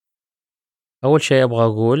أول شيء أبغى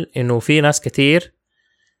أقول إنه في ناس كتير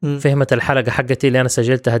فهمت الحلقة حقتي اللي أنا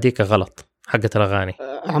سجلتها هديك غلط، حقت الأغاني.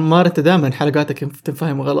 عمار أنت دائما حلقاتك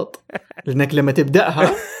تنفهم غلط، لأنك لما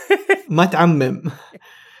تبدأها ما تعمم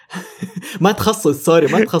ما تخصص،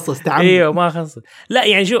 ما تخصص، تعمم. ايوه ما خصص. لا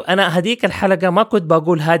يعني شو، انا هديك الحلقه ما كنت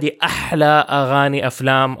بقول هذه احلى اغاني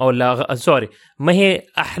افلام او لا سوري، ما هي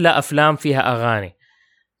احلى افلام فيها اغاني،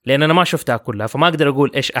 لان انا ما شفتها كلها، فما اقدر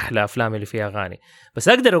اقول ايش احلى افلام اللي فيها اغاني، بس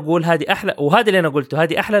اقدر اقول هذه احلى، وهذا اللي انا قلته،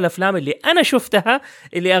 هذه احلى الافلام اللي انا شفتها،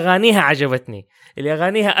 اللي اغانيها عجبتني، اللي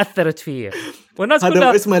اغانيها اثرت فيا. والناس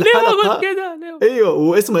كلها اسم الحلقه كده. ايوه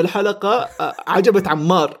واسم الحلقه عجبت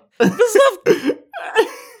عمار بالضبط.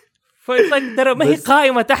 ترى ما هي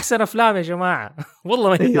قائمة أحسن أفلام يا جماعة، والله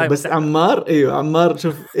ما هي قائمة. بس عمار عمار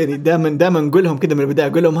شوف يعني دائما نقولهم كده من البداية،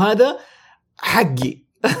 أقول لهم هذا حقي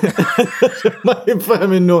ما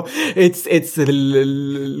يفهم إنه it's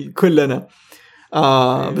كلنا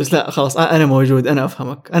بس لا خلاص أنا موجود، أنا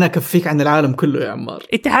أفهمك، أنا أكفيك عن العالم كله يا عمار.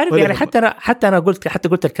 أنت عارف يعني حتى أنا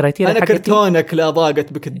قلت الكرايتيريا أنا كرتونك لا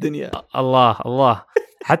ضاقت بك الدنيا. الله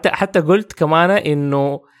حتى قلت كمان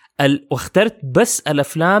إنه واخترت بس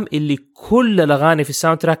الأفلام اللي كل الأغاني في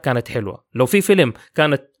الساوند تراك كانت حلوة. لو في فيلم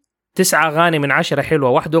كانت 9 أغاني من 10 حلوة،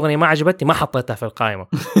 1 أغنية ما عجبتني ما حطيتها في القائمة.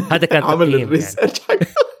 هذا كان عمل الريسيرش يعني.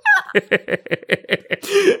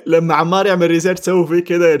 لما عمار يعمل ريسيرش سووا فيه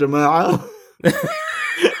كده يا جماعة.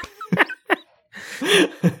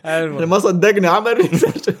 أنا ما صدقني عمل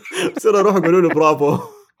ريسيرش، بصير أروح أقولوا له برافو.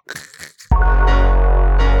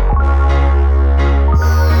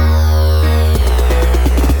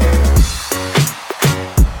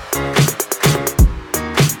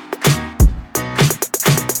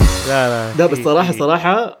 ده بالصراحة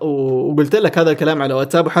صراحة، وقلت لك هذا الكلام على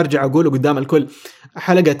واتساب وحرجع أقوله قدام الكل.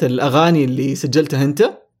 حلقة الأغاني اللي سجلتها أنت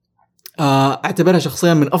أعتبرها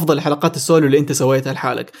شخصيا من أفضل حلقات السولو اللي أنت سويتها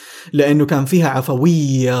لحالك، لأنه كان فيها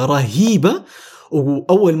عفوية رهيبة.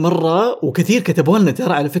 وأول مرة وكثير كتبوا لنا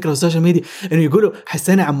ترى على فكرة السوشيال ميديا إنه يقولوا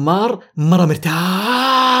حسنا عمار مرة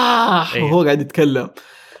مرتاح وهو قاعد يتكلم.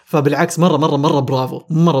 فبالعكس مرة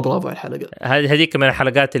برافو على الحلقة هذه من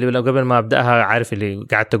الحلقات اللي لو قبل ما أبدأها عارف اللي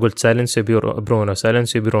قعدت قلت سايلنس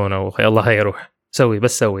برونو وخي الله هيروح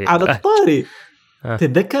سوي على الطاري.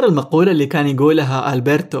 تتذكر المقولة اللي كان يقولها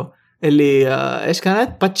ألبرتو اللي إيش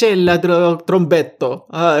كانت باتشيلا ترومبيتو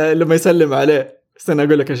لما يسلم عليه؟ استنى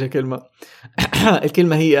أقول لك إيش الكلمة.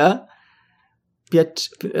 الكلمة هي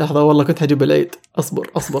لحظة والله كنت هجيب العيد،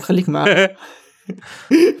 أصبر خليك معي.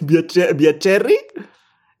 بياتشيري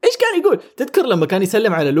إيش كان يقول؟ تذكر لما كان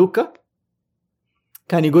يسلم على لوكا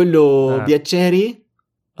كان يقول له بياتشيري،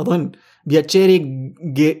 أظن بياتشيري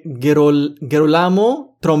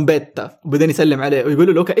جيرولامو ترومبيتا، وبعدين يسلم عليه ويقول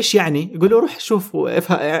له لوكا إيش يعني؟ يقول له روح شوف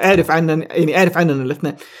أعرف عننا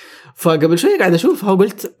الاثنين. فقبل شوي قاعد أشوفها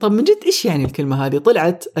وقلت طب من جد إيش يعني الكلمة هذه؟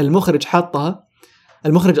 طلعت المخرج حاطها،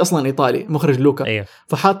 المخرج أصلا إيطالي، مخرج لوكا. أيوه.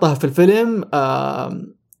 فحاطها في الفيلم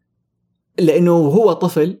لأنه هو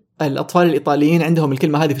طفل، الأطفال الإيطاليين عندهم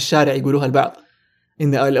الكلمة هذه في الشارع يقولوها البعض،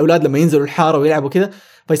 إن الأولاد لما ينزلوا الحارة ويلعبوا كده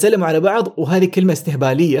فيسلموا على بعض، وهذه كلمة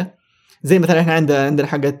استهبالية. زي مثلا إحنا عندنا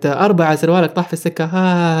حقت 4 سروالك طاح في السكة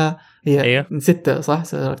هي أيوه. 6 صح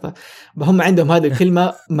سروالك طاح. هم عندهم هذه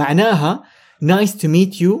الكلمة معناها nice to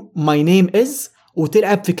meet you my name is،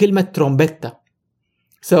 وتلعب في كلمة ترومبيتا.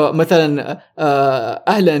 مثلا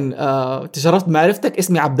أهلا تشرفت معرفتك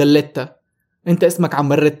اسمي عبداللتا، أنت اسمك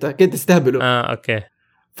عمرتا، كده تستهبلوا. أوكي.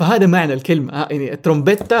 فهذا معنى الكلمة يعني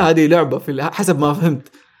الترومبيتا هذه لعبة في حسب ما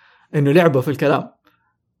فهمت إنه لعبة في الكلام.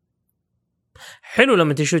 حلو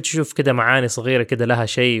لما تشوف كده معاني صغيرة كده لها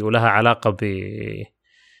شيء ولها علاقة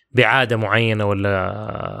بعادة معينة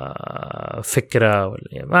ولا فكرة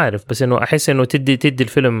ولا ما أعرف، بس إنه أحس إنه تدي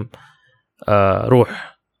الفيلم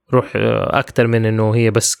روح أكتر من إنه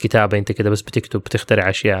هي بس كتابة أنت كده بس بتكتب بتخترع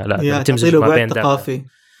أشياء، لا تمزج ما بين ثقافي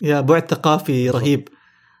بعد ثقافي رهيب.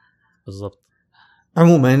 بالضبط.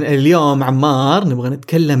 عموما اليوم عمار نبغى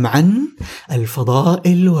نتكلم عن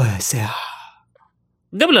الفضاء الواسع.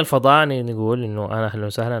 قبل الفضاء نقول إنه أنا أهلا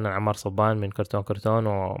وسهلا، أنا عمار صبان من كرتون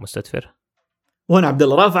ومستدفر، وانا عبد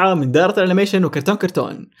الله رافعه من دائره الانيميشن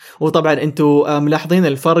وكرتون. وطبعا انتوا ملاحظين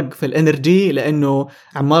الفرق في الانرجي لانه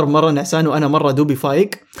عمار مره نعسان وانا مره دوبي فايق.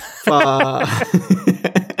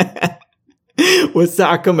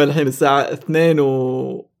 والساعه كم الحين؟ الساعه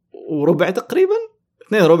 2:15 تقريبا،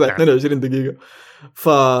 2:15 22 دقيقه.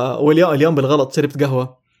 واليوم بالغلط شربت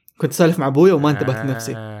قهوه، كنت سالف مع ابويا وما انتبهت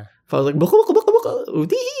لنفسي، فبق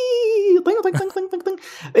ودي طن.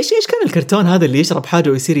 ايش كان الكرتون هذا اللي يشرب حاجه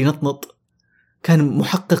ويصير ينطنط؟ كان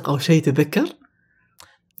محقق أو شيء تذكر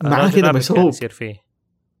معاه كذا مشروب يصير فيه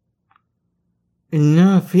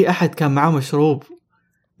إنه في أحد كان معاه مشروب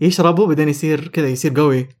يشربه بعدين يصير كذا، يصير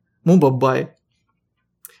قوي، مو باباي.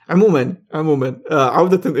 عموما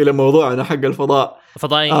عودة إلى موضوعنا حق الفضاء،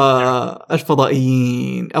 فضائي.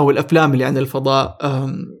 الفضائيين أو الأفلام اللي عن الفضاء.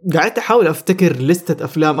 قعدت أحاول أفتكر لستة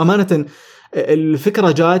أفلام. أمانة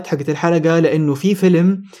الفكرة جات حقت الحلقة لأنه في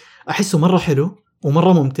فيلم أحسه مرة حلو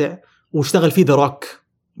ومرة ممتع واشتغل فيه ذا روك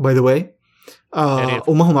باي ذا واي،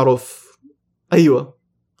 وما هو معروف. أيوة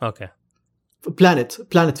أوكي. بلانت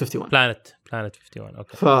 51. بلانت 51.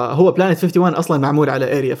 أوكي. فهو بلانت 51 أصلا معمول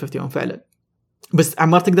على اريا 51 فعلا. بس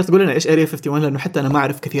عمار تقدر تقول لنا ايش اريا 51؟ لانه حتى انا ما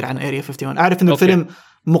اعرف كثير عن اريا 51. اعرف انه الفيلم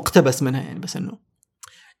مقتبس منها يعني، بس انه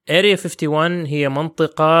اريا 51 هي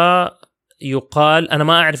منطقة يقال، انا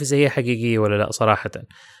ما اعرف اذا هي حقيقية ولا لا صراحة،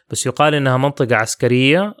 بس يقال انها منطقة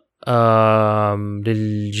عسكرية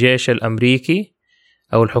للجيش الامريكي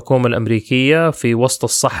او الحكومة الامريكية في وسط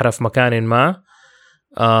الصحراء في مكان ما،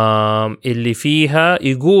 اللي فيها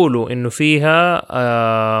يقولوا انه فيها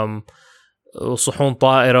صحون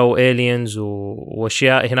طائرة وإيلينز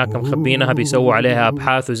وأشياء هناك مخبينها، بيسووا عليها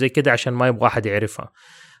أبحاث وزي كده عشان ما يبغى أحد يعرفها،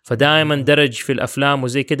 فدائما درج في الأفلام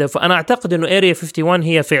وزي كده. فأنا أعتقد إنه إيريا 51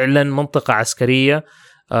 هي فعلا منطقة عسكرية،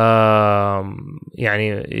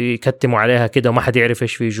 يعني يكتموا عليها كده وما حد يعرف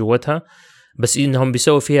إيش في جوتها، بس إنهم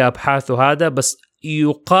بيسووا فيها أبحاث وهذا. بس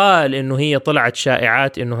يقال إنه هي طلعت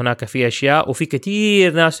شائعات إنه هناك في أشياء، وفي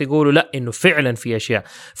كتير ناس يقولوا لا إنه فعلا في أشياء.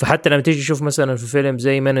 فحتى لما تيجي تشوف مثلا في فيلم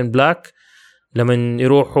زي Men in Black، لما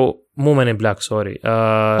يروحوا مو من بلاك سوري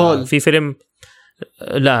في فيلم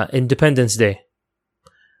لا Independence Day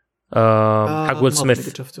حق ويل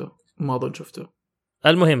سميث، ما أظن شفته.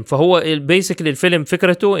 المهم فهو البيسكلي الفيلم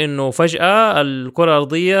فكرته انه فجأة الكرة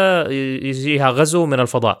الأرضية يجيها غزو من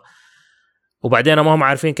الفضاء، وبعدين ما هم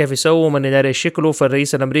عارفين كيف يسووا من داري يشكلوا،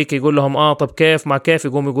 فالرئيس الأمريكي يقول لهم طب كيف ما كيف،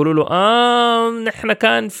 يقوم يقولوا له نحن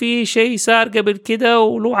كان في شيء صار قبل كده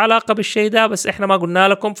وله علاقة بالشيء ده بس احنا ما قلنا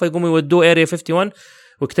لكم، فيقوموا يودوه اريا 51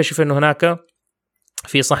 ويكتشف انه هناك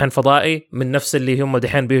في صحن فضائي من نفس اللي هم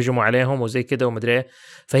دحين بيهجموا عليهم وزي كده ومدري.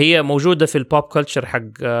 فهي موجودة في البوب كلتشر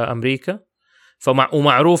حق أمريكا،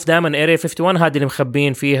 ومعروف دائما اريا 51 هذه اللي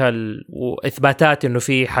مخبين فيها وإثباتات انه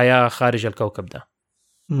في حياة خارج الكوكب ده.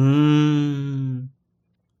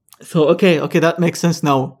 So okay that makes sense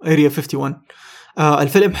now. Area 51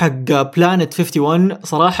 الفيلم حق Planet 51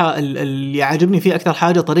 صراحة اللي عجبني فيه أكثر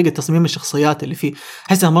حاجة طريقة تصميم الشخصيات اللي فيه،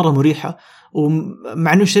 حسها مرة مريحة،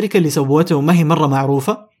 ومع إنه الشركة اللي سوته ما هي مرة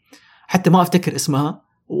معروفة، حتى ما أفتكر اسمها،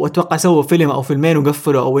 وأتوقع سووا فيلم أو فيلمين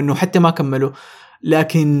وقفلوا أو إنه حتى ما كملوا.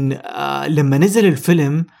 لكن لما نزل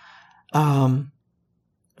الفيلم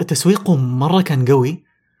تسويقه مرة كان قوي،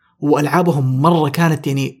 وألعابهم مرة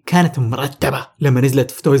كانت مرتبة. لما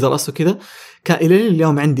نزلت في تويز آر أس وكذا، كان إلى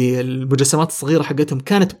اليوم عندي المجسمات الصغيرة حقتهم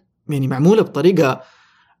كانت يعني معمولة بطريقة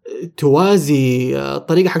توازي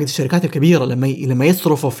طريقة حقت الشركات الكبيرة لما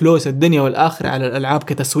يصرفوا فلوس الدنيا والآخرة على الألعاب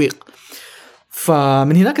كتسويق.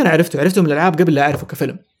 فمن هناك أنا عرفته من الألعاب قبل لا أعرفه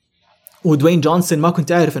كفيلم. ودوين جونسون ما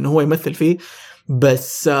كنت أعرف أنه هو يمثل فيه،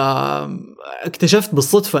 بس اكتشفت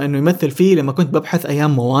بالصدفة أنه يمثل فيه لما كنت ببحث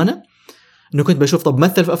أيام موانا، انه كنت بشوف طب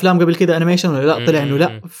مثل في افلام قبل كده انيميشن ولا لا، طلع انه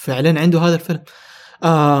لا فعلا عنده هذا الفيلم.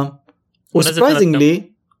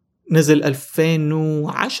 وسبرايزنجلي نزل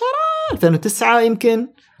 2010 2009 يمكن،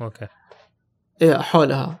 اوكي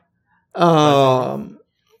حولها.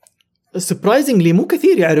 سبرايزنجلي مو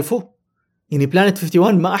كثير يعرفوه، يعني بلانت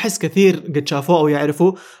 51 ما احس كثير قد شافوه او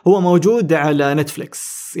يعرفوه. هو موجود على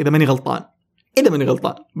نتفليكس اذا ماني غلطان،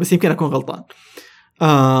 بس يمكن اكون غلطان.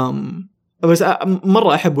 بس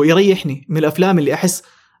مرة أحبه، يريحني من الأفلام اللي أحس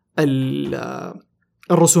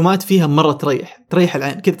الرسومات فيها مرة تريح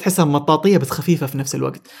العين كده، تحسها مطاطية بس خفيفة في نفس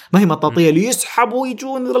الوقت، ما هي مطاطية اللي يسحبوا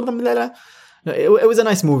ويجون. لا it was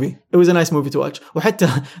a nice movie to watch. وحتى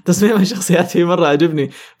تصميم الشخصيات فيه مرة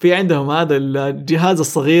عجبني. في عندهم هذا الجهاز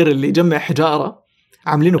الصغير اللي يجمع حجارة،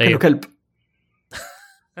 عاملينه كأنه كلب،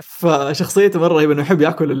 فشخصيته مرة رهيبة، إنه يحب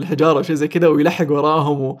يأكل الحجارة وشيء زي كده ويلحق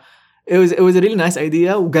وراهم it was a really nice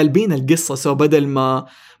idea. وقالبين القصة سو بدل ما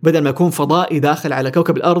يكون فضائي داخل على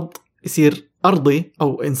كوكب الأرض، يصير أرضي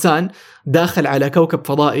أو إنسان داخل على كوكب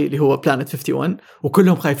فضائي اللي هو Planet 51،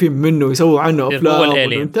 وكلهم خايفين منه، يسووا عنه أفلام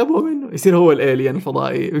وينتبهوا منه، يصير هو الالين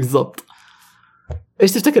الفضائي بالضبط.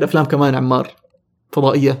 إيش تفتكر أفلام كمان عمار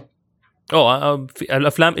فضائية؟ في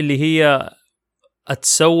الأفلام اللي هي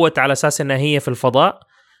اتسوت على أساس إنها هي في الفضاء،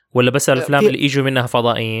 ولا بس الأفلام اللي يجوا منها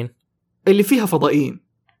فضائيين؟ اللي فيها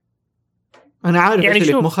فضائيين. أنا عارف يعني إيش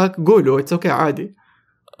اللي مخك، قولوا it's okay عادي.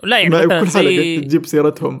 لا يعني كل حلقة تجيب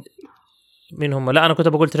سيرتهم مين هم. لا أنا كنت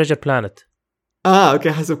بقول تريجر بلانت.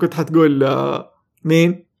 أوكي حسب كنت حتقول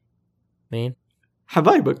مين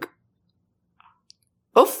حبايبك.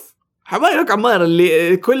 حبايبك عمار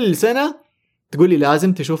اللي كل سنة تقول لي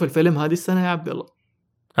لازم تشوف الفيلم هذه السنة يا عبد الله.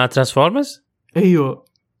 ترانسفورمرز. ايوه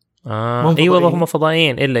ايوه هم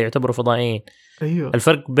فضائيين الا يعتبروا فضائيين. ايوه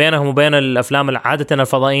الفرق بينهم وبين الافلام عاده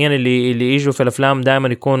الفضائيين اللي يجوا في الافلام دائما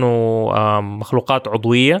يكونوا مخلوقات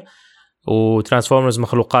عضويه، وترانسفورمرز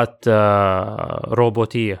مخلوقات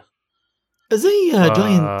روبوتيه زي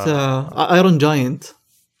جاينت ايرون جاينت.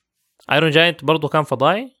 ايرون جاينت برضو كان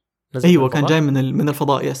فضائي. ايوه كان جاي من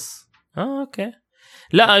الفضاء. يس اوكي.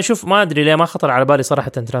 لا شوف ما ادري ليه ما خطر على بالي صراحه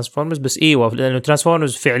ترانسفورمرز، بس ايوه لانه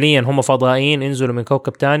ترانسفورمرز فعليا هم فضائيين ينزلوا من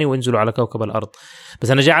كوكب تاني وينزلوا على كوكب الارض.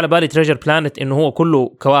 بس انا جاي على بالي تريجر بلانت انه هو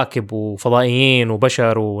كله كواكب وفضائيين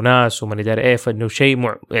وبشر وناس ومن يدري ايه، فانه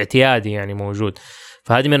شيء اعتيادي يعني موجود.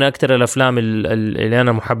 فهذه من اكثر الافلام اللي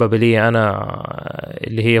انا محببه لي انا،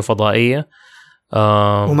 اللي هي فضائيه.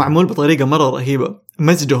 ومعمول بطريقه مره رهيبه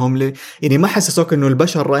مزجهم يعني ما حسسوك انه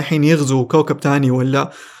البشر رايحين يغزوا كوكب تاني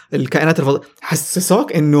ولا الكائنات الفضائية،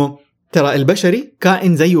 حسسوك انه ترى البشري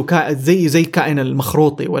كائن زيه زي كائن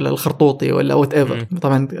المخروطي ولا الخرطوطي ولا وات ايفر،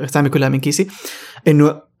 طبعا اسامي كلها من كيسي.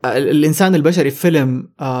 انه الانسان البشري في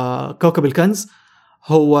فيلم كوكب الكنز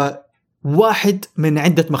هو واحد من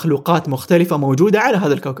عدة مخلوقات مختلفة موجودة على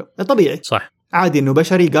هذا الكوكب. طبيعي صح عادي انه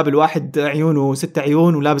بشري يقابل واحد عيونه 6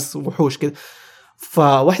 عيون ولابس وحوش كذا.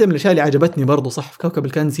 فواحدة من الاشياء اللي عجبتني برضو صح في كوكب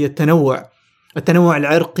الكنز هي التنوع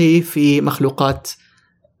العرقي في مخلوقات.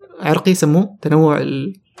 عرقي يسموه تنوع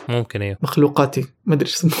ممكن ايه مخلوقاتي ما ادري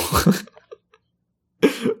ايش اسمه.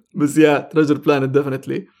 بس يا تريجر بلانت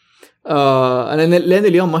ديفينتلي. انا لين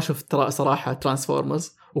اليوم ما شفت صراحة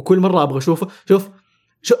ترانسفورمرز، وكل مرة ابغى اشوفه.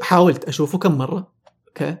 شو حاولت اشوفه كم مرة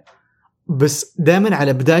اوكي، بس دائما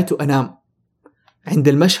على بدايته انام عند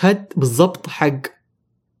المشهد بالضبط حق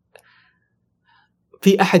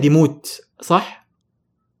في احد يموت. صح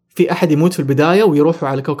في احد يموت في البداية ويروحوا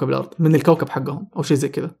على كوكب الارض من الكوكب حقهم او شيء زي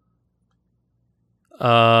كذا.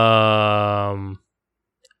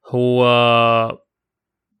 هو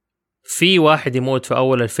في واحد يموت في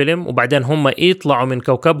أول الفيلم، وبعدين هم يطلعوا من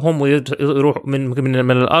كوكبهم ويروحوا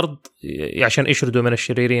من الأرض عشان يشردوا من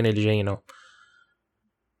الشريرين اللي جايينهم.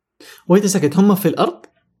 وإنت سكت هم في الأرض؟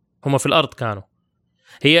 هم في الأرض كانوا.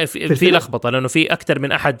 هي في لخبطة لأنه في أكتر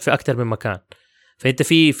من أحد في أكتر من مكان. فأنت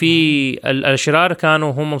في الأشرار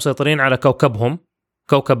كانوا هم مسيطرين على كوكبهم،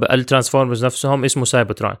 كوكب الترانسفورمرز نفسهم اسمه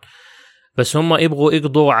سايبوتران، بس هم يبغوا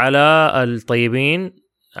يقضوا على الطيبين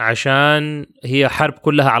عشان هي حرب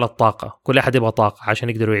كلها على الطاقة، كل أحد يبغى طاقة عشان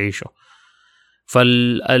يقدروا يعيشوا.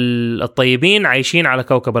 فالطيبين عايشين على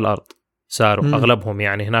كوكب الأرض صاروا أغلبهم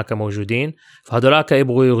يعني هناك موجودين، فهذولاك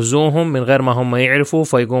يبغوا يغزوهم من غير ما هم يعرفوا،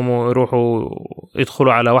 فيقوموا يروحوا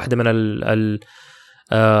يدخلوا على واحدة من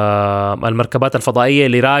المركبات الفضائية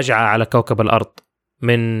اللي راجعة على كوكب الأرض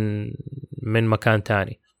من مكان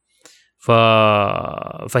تاني.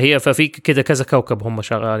 ففي كذا كذا كوكب هم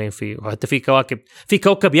شغالين فيه، وحتى في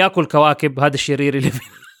كوكب ياكل كواكب، هذا الشرير اللي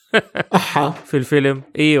في الفيلم.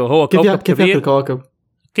 ايوه هو كوكب كيف كبير ياكل كواكب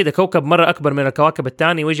كذا، كوكب مرة أكبر من الكواكب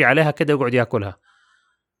الثاني، ويجي عليها كذا يقعد ياكلها.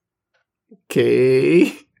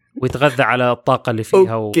 اوكي ويتغذى على الطاقة اللي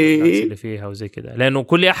فيها والناس اللي فيها وزي كذا، لأنه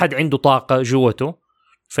كل أحد عنده طاقة جوته.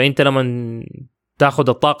 فأنت لما تاخذ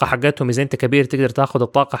الطاقة حقتهم، إذا أنت كبير تقدر تاخذ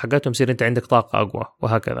الطاقة حقتهم، يصير أنت عندك طاقة أقوى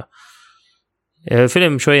وهكذا.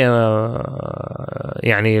 فيلم شوية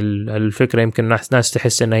يعني الفكرة يمكن ناس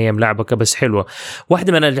تحس إنها هي ملعبكة بس حلوة.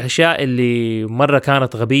 واحدة من الأشياء اللي مرة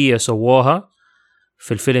كانت غبية سووها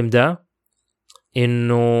في الفيلم ده،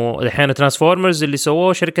 إنه الحين ترانسفورمرز اللي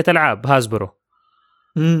سووه شركة ألعاب هازبرو،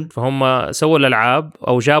 فهم سووا الألعاب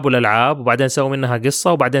أو جابوا الألعاب وبعدين سووا منها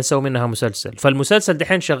قصة وبعدين سووا منها مسلسل. فالمسلسل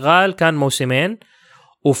دحين شغال، كان موسمين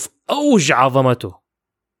وفي أوج عظمته،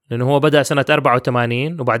 لأنه هو بدأ سنة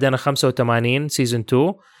 84 وبعدين 85 سيزن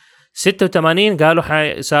 2، 86 قالوا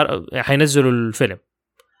حينزلوا الفيلم.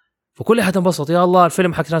 فكل أحد انبسط، يا الله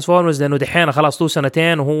الفيلم حق ترانسفورمرز، لأنه دحين خلاص له 2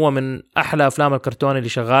 سنين وهو من أحلى أفلام الكرتون اللي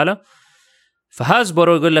شغالة.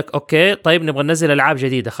 فهازبرو يقول لك أوكي طيب نبغى ننزل ألعاب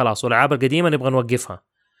جديدة خلاص، والألعاب القديمة نبغى نوقفها.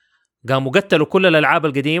 قاموا قتلوا كل الألعاب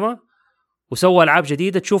القديمة وسووا ألعاب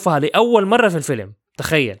جديدة تشوفها لأول مرة في الفيلم،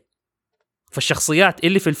 تخيل. فالشخصيات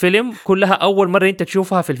اللي في الفيلم كلها أول مرة أنت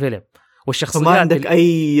تشوفها في الفيلم، والشخصيات فما عندك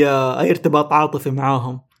أي ارتباط عاطفي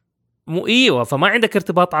معاهم. ايوه فما عندك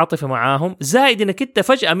ارتباط عاطفي معاهم، زائد انك انت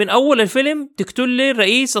فجأة من اول الفيلم تقتل لي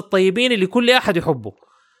رئيس الطيبين اللي كل احد يحبه،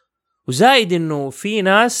 وزائد انه في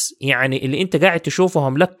ناس يعني اللي انت قاعد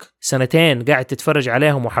تشوفهم لك 2 سنين قاعد تتفرج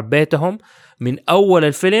عليهم وحبيتهم من اول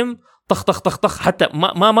الفيلم، طخ طخ طخ طخ، حتى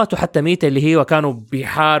ما ماتوا حتى ميتة اللي هي وكانوا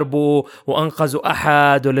بيحاربوا وانقذوا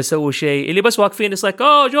احد ولا سووا شيء، اللي بس واقفين يصيك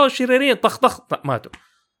جو شريرين طخ طخ ماتوا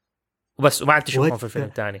وبس، وما عاد تشوفهم في الفيلم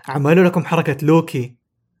الثاني. عملوا لكم حركة لوكي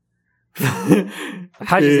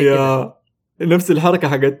حاجة زي كده. نفس الحركة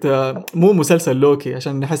حقت مو مسلسل لوكي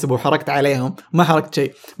عشان نحسبه حركت عليهم، ما حركت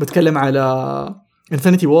شيء. بتكلم على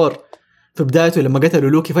انفينيتي وار في بدايته لما قتلوا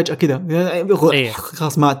لوكي فجأة كده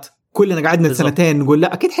خلاص مات. كلنا قعدنا بالزبط. سنتين نقول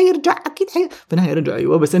لا أكيد حيرجع في النهاية رجع.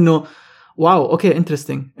 أيوة بس إنه واو أوكي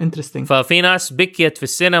انترستينج. ففي ناس بكيت في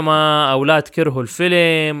السينما، أولاد كرهوا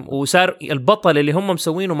الفيلم، وصار البطل اللي هم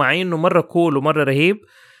مسوينه معينه مرة كول ومرة رهيب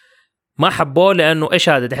ما حبوه لأنه إيش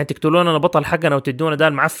هذا دحين تقتلونا البطل حقنا وتدونا ده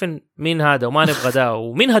المعفن، مين هذا وما نبغى ده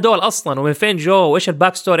ومين هدول أصلا ومن فين جو وإيش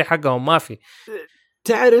الباك ستوري حقهم ما في.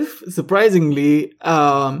 تعرف surprisingly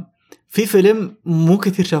في فيلم مو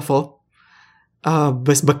كثير شافوه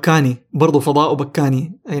بس بكاني برضو فضاء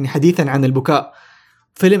وبكاني يعني حديثا عن البكاء.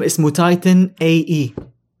 فيلم اسمه تايتن AE،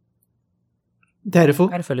 تعرفه؟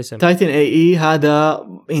 عارف الاسم. تايتن AE هذا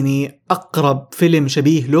يعني أقرب فيلم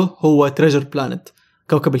شبيه له هو تريجر بلانت،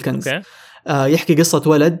 كوكب الكنز. يحكي قصة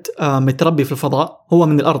ولد متربي في الفضاء، هو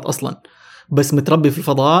من الأرض أصلا بس متربي في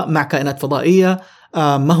الفضاء مع كائنات فضائية،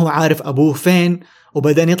 ما هو عارف أبوه فين،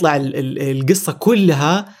 وبعدين يطلع القصة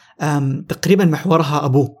كلها تقريبا محورها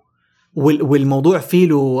أبوه، والموضوع فيه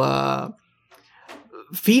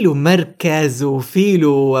له مركز وفيه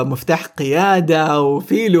له مفتاح قيادة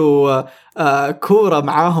وفيه له كورة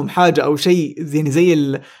معاهم حاجة أو شيء يعني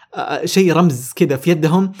زي شيء رمز كده في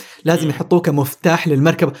يدهم لازم يحطوه كمفتاح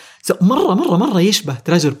للمركبة. مرة يشبه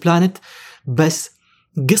تريجر بلانت، بس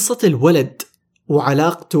قصة الولد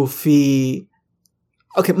وعلاقته في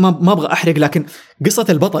أوكي ما أبغى أحرق، لكن قصة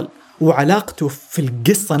البطل وعلاقته في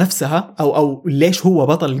القصة نفسها أو ليش هو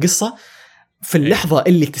بطل القصة في اللحظة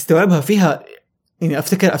اللي تستوعبها فيها. يعني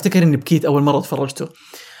أفتكر إني بكيت أول مرة تفرجته،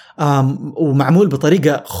 ومعمول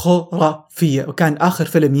بطريقة خرافية. وكان آخر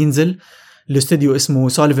فيلم ينزل لاستوديو اسمه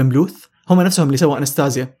سوليفان بلوث، هم نفسهم اللي سووا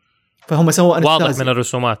أنستازيا، فهم سووا أنستازيا واضح من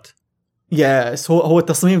الرسومات. يس هو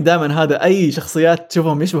التصميم دائما هذا، أي شخصيات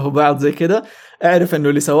تشوفهم يشبهوا بعض زي كده أعرف إنه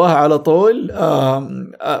اللي سواها على طول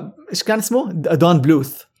إيش كان اسمه دون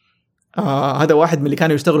بلوث. هذا واحد من اللي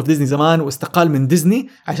كانوا يشتغلوا في ديزني زمان واستقال من ديزني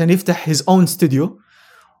عشان يفتح his own studio،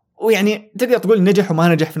 ويعني تقدر تقول نجح وما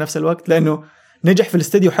نجح في نفس الوقت، لأنه نجح في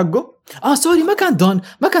الاستديو حقه. سوري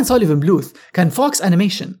ما كان سوليفان بلوث، كان فوكس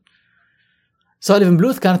أنيميشن. سوليفان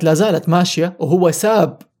بلوث كانت لازالت ماشية وهو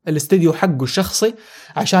ساب الاستديو حقه الشخصي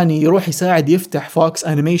عشان يروح يساعد يفتح فوكس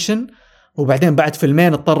أنيميشن، وبعدين بعد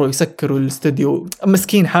فيلمين اضطروا يسكروا الاستديو.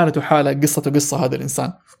 مسكين حالته حالة، قصته قصة هذا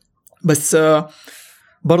الإنسان. بس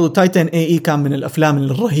برضو تايتن AE كان من الأفلام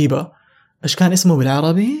الرهيبة. إيش كان اسمه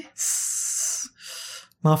بالعربي؟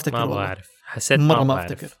 ما أفتكر، ما بعرف، حسيت ما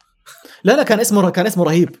أفتكر. لا كان اسمه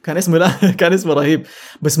رهيب، كان اسمه رهيب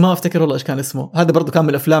بس ما أفتكر والله إيش كان اسمه. هذا برضو كان من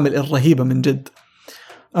الأفلام الرهيبة من جد.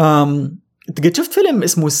 قد شفت فيلم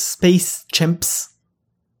اسمه سبيس تشمبس،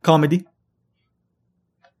 كوميدي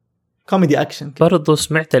أكشن كده. برضو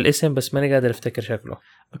سمعت الاسم بس ماني قادر أفتكر شكله.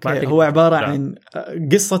 أوكي. هو عبارة عن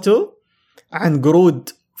قصته عن قرود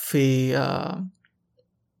في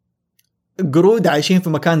قرود عايشين في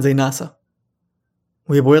مكان زي ناسا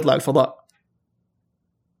ويبغوا يطلع الفضاء.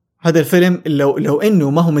 هذا الفيلم لو انه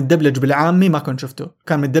ما هو متدبلج بالعامي ما كنت شفته،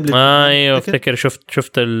 كان متدبلج. ايوه افتكر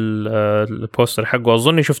شفت البوستر حقه،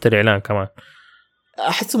 اظني شفت الاعلان كمان.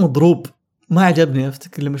 احسه مضروب، ما عجبني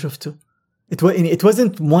افتكر لما شفته. it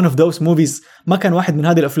wasn't one of those movies. ما كان واحد من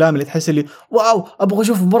هذه الافلام اللي تحس لي واو ابغى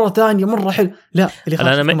اشوفه مره ثانيه مره حلو. لا اللي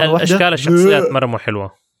انا اشكال الشخصيات مره مو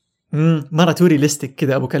حلوه، مره توري ليستيك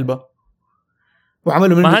كذا ابو كلبه،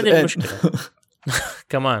 وعملوا منه ما هذه المشكله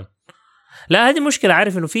كمان. لا هذه مشكله،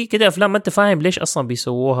 عارف انه في كده افلام ما انت فاهم ليش اصلا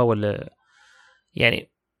بيسووها، ولا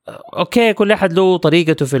يعني اوكي كل احد له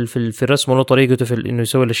طريقته في الرسم وله طريقته في انه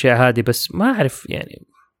يسوي الاشياء هذه، بس ما اعرف يعني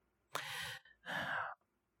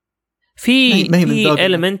في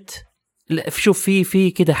element. شوف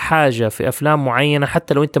في كده حاجه في افلام معينه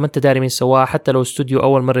حتى لو انت ما انت داري مين سواها، حتى لو استوديو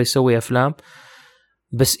اول مره يسوي افلام،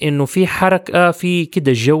 بس انه في حركه في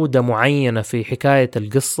كده جوده معينه في حكايه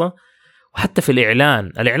القصه. وحتى في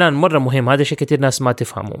الإعلان مرة مهم. هذا شيء كتير ناس ما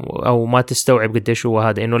تفهمه أو ما تستوعب قديش هو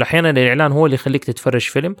هذا، إنه أحيانا الإعلان هو اللي يخليك تتفرج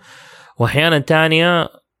فيلم، وأحيانا تانية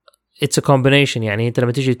it's a combination. يعني أنت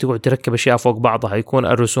لما تيجي تقعد تركب أشياء فوق بعضها، يكون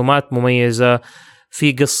الرسومات مميزة،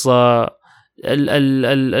 في قصة،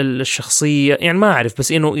 الشخصية، يعني ما أعرف،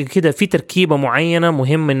 بس إنه كده في تركيبة معينة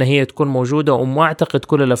مهم إن هي تكون موجودة، وما أعتقد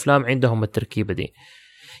كل الأفلام عندهم التركيبة دي.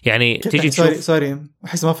 يعني تيجي تشوف سوري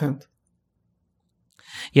أحس ما فهمت.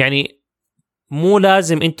 يعني مو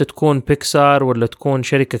لازم انت تكون بيكسار ولا تكون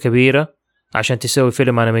شركة كبيرة عشان تسوي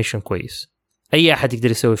فيلم انيميشن كويس. اي احد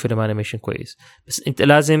يقدر يسوي فيلم انيميشن كويس، بس انت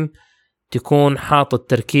لازم تكون حاطط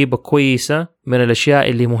تركيبة كويسة من الاشياء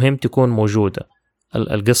اللي مهم تكون موجودة.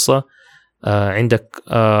 القصة، عندك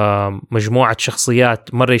مجموعة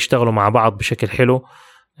شخصيات مرة يشتغلوا مع بعض بشكل حلو،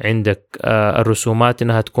 عندك الرسومات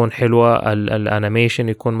إنها تكون حلوة، الانيميشن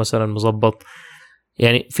يكون مثلا مظبط.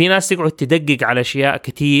 يعني في ناس تقعد تدقق على أشياء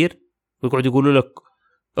كتير ويقعد يقولوا لك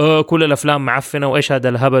كل الأفلام معفنة وإيش هذا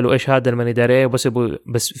الهبل وإيش هذا المانيداري،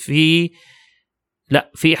 بس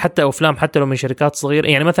في حتى أفلام حتى لو من شركات صغيرة.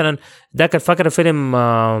 يعني مثلا ذاك الفكرة فيلم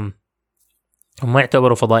ما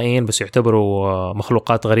يعتبروا فضائيين بس يعتبروا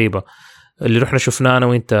مخلوقات غريبة، اللي رحنا شفناه أنا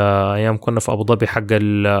وإنت أيام كنا في أبو ظبي، حق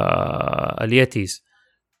اليتيز،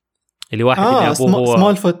 اللي واحد اللي أبوه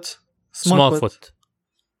هو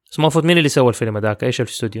سمول فوت. مين اللي سوى الفيلم هذاك؟ إيش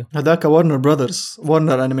الاستوديو هذاك؟ وارنر براذرز،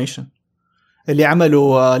 وارنر أنيميشن، اللي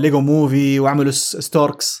عملوا ليجو موفي وعملوا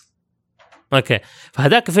ستوركس. اوكي،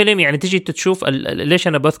 فهذاك فيلم يعني تجي تشوف ليش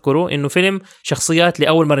انا بذكره انه فيلم شخصيات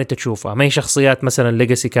لاول مره انت تشوفها، ما هي شخصيات مثلا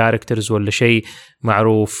ليجاسي كاركترز ولا شيء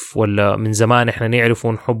معروف ولا من زمان احنا نعرفه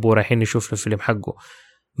ونحبه ورايحين نشوف الفيلم حقه.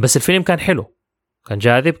 بس الفيلم كان حلو، كان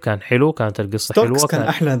جاذب، كان حلو، كانت القصه حلوه. كان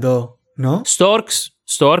احلى ذو نو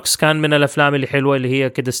ستوركس كان من الافلام اللي حلوه، اللي هي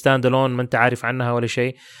كده ستاند الون ما انت عارف عنها ولا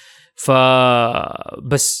شيء.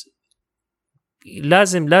 بس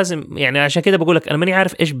لازم يعني عشان كده بقول لك انا ماني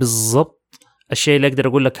عارف ايش بالضبط الشيء اللي اقدر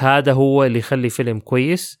اقول لك هذا هو اللي يخلي فيلم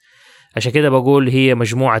كويس. عشان كده بقول هي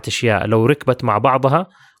مجموعة اشياء لو ركبت مع بعضها،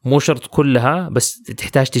 مو شرط كلها، بس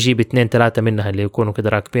تحتاج تجيب 2-3 منها اللي يكونوا كده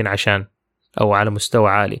راكبين عشان او على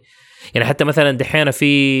مستوى عالي. يعني حتى مثلا دحين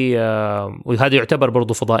في وهذا يعتبر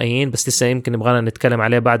برضو فضائيين بس لسه يمكن نبغانا نتكلم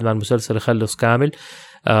عليه بعد ما المسلسل يخلص كامل،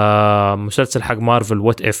 مسلسل حق مارفل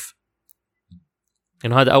وات اف،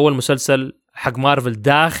 انه هذا اول مسلسل حق مارفل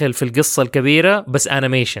داخل في القصة الكبيرة بس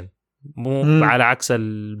انيميشن، مو على عكس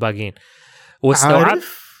الباقين. واستوعبت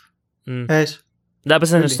ايش؟ لا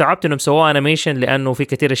بس انا استوعبت انهم سووها انيميشن لانه في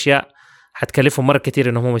كثير اشياء حتكلفهم مره كثير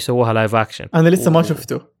انهم هم يسووها لايف اكشن. انا لسه ما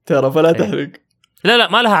شفته ترى فلا تحرق.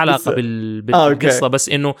 لا ما لها علاقه بالقصه، بس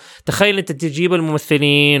انه تخيل انت تجيب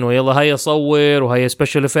الممثلين ويلا هيا صور وهي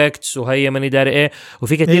سبيشال افكتس وهي ماني داري ايه،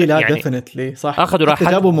 وفي كثير لا يعني ديفينتلي صح، اخذوا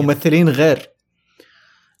راحه، جابوا ممثلين غير،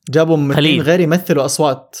 جابوا ممثلين غير يمثلوا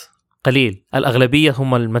اصوات قليل، الاغلبيه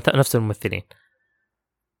هم نفس الممثلين،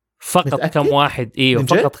 فقط متأكد؟ كم واحد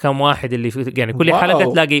فقط كم واحد اللي في يعني كل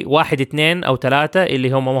حلقه تلاقي 1 2 أو 3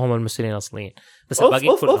 اللي هم ما هم الممثلين الاصليين، بس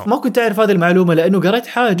الباقيين كلهم. ما كنت اعرف هذه المعلومه لانه قريت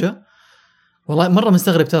حاجه والله مره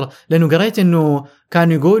مستغرب ترى، لانه قريت انه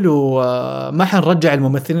كانوا يقولوا ما حنرجع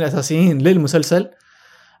الممثلين الاساسيين للمسلسل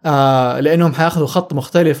لانهم حياخذوا خط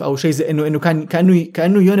مختلف او شيء زي انه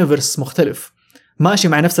كانه يونيفرس مختلف ماشي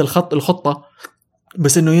مع نفس الخطه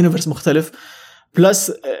بس انه يونيفرس مختلف.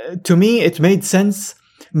 بلس to me it made sense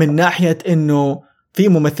من ناحيه انه في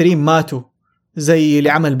ممثلين ماتوا زي اللي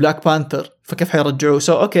عمل بلاك بانثر، فكيف حيرجعوه؟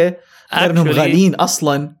 اوكي غير انهم غاليين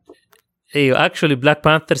اصلا. ايوه اكشولي بلاك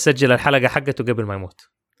بانثر سجل الحلقه حقته قبل ما يموت.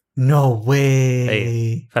 نو واي.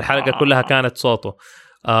 أيوة. فالحلقه كلها كانت صوته.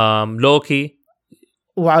 لوكي.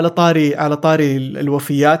 وعلى طاري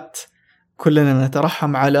الوفيات كلنا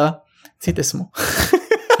نترحم على نسيت اسمه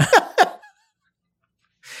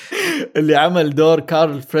اللي عمل دور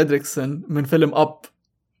كارل فريدريكسون من فيلم أب.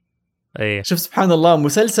 أيه. شوف سبحان الله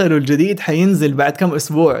مسلسله الجديد حينزل بعد كم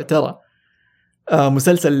أسبوع ترى،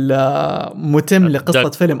 مسلسل متم لقصة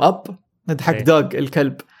فيلم أب حق دوغ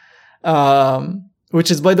الكلب، which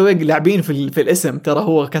is by the way لاعبين في الاسم ترى،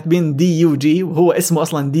 هو كاتبين DUG وهو اسمه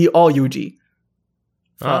أصلا DOUG.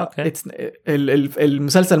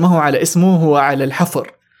 المسلسل ما هو على اسمه، هو على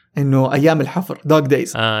الحفر، إنه أيام الحفر dog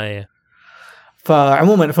days. إيه.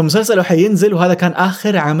 فعموما فمسلسله حينزل وهذا كان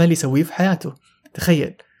آخر عمل يسويه في حياته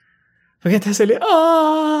تخيل. فكنت تحس لي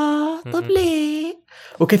طب ليه؟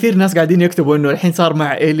 وكثير ناس قاعدين يكتبوا إنه الحين صار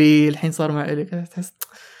مع إلي كده تحس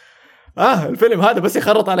الفيلم هذا بس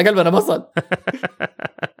يخرط على قلبنا بصل.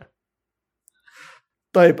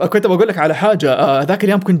 طيب كنت بقول لك على حاجة. ذاك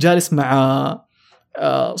اليوم كنت جالس مع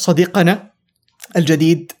صديقنا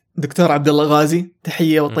الجديد دكتور عبد الله غازي،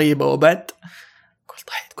 تحية وطيبة وبعد.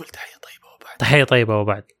 قلت تحية طيبة وبعد. تحية طيبة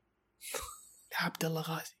وبعد لعبد الله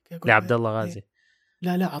غازي. لعبد الله غازي.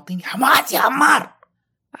 لا أعطيني حماس يا عمار.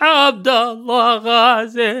 عبد الله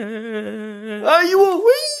غازي. أيوة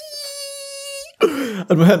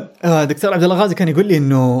المهم دكتور عبد الله غازي كان يقول لي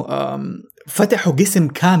إنه فتحوا قسم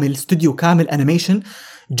كامل، استوديو كامل أنيميشن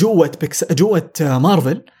جوة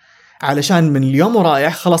مارفل، علشان من اليوم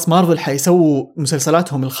ورايح خلاص مارفل حيسووا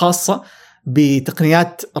مسلسلاتهم الخاصة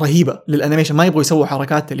بتقنيات رهيبة للأنيميشن، ما يبغوا يسووا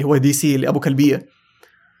حركات اللي هو دي سي اللي أبو كلبية.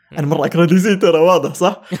 أنا مرة أكره دي سي ترى، واضح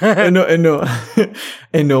صح؟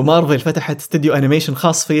 إنه مارفل فتحت استوديو أنيميشن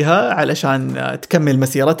خاص فيها علشان تكمل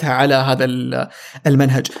مسيرتها على هذا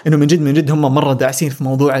المنهج، إنه من جد هم مرة داعسين في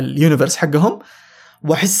موضوع اليونيفرس حقهم.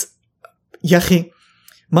 وأحس يا أخي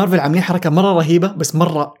مارفل عاملين حركة مرة رهيبة بس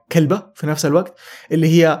مرة كلبة في نفس الوقت، اللي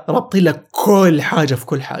هي ربطين لك كل حاجة في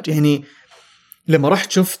كل حاجة. يعني لما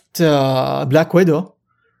رحت شفت بلاك ويدو،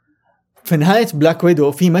 في نهاية بلاك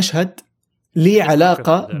ويدو في مشهد ليه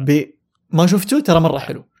علاقة ما شفته، ترى مرة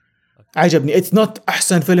حلو عجبني. It's not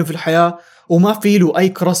أحسن فيلم في الحياة وما في له أي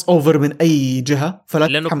كروس أوفر من أي جهة،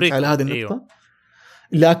 فلا تتحمس على هذه النقطة. أيوه.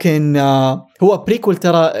 لكن هو بريكول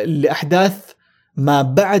ترى لأحداث ما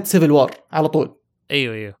بعد سيفل وار على طول.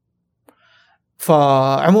 أيوه.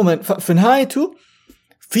 فعموما في نهايته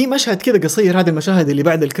في مشهد كذا قصير، هذه المشاهد اللي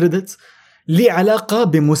بعد الكريدتس ليه علاقة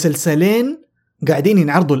بمسلسلين قاعدين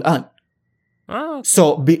ينعرضوا الآن.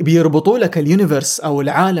 بيربطوا لك اليونيفرس أو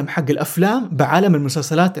العالم حق الأفلام بعالم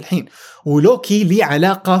المسلسلات الحين، ولوكي ليه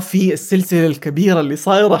علاقة في السلسلة الكبيرة اللي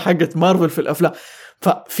صايرة حقت مارفل في الأفلام.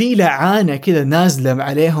 ففي لعانة كده نازلة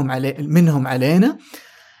منهم علينا،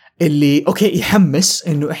 اللي أوكي يحمس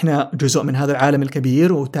إنه إحنا جزء من هذا العالم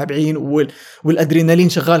الكبير وتابعين والأدرينالين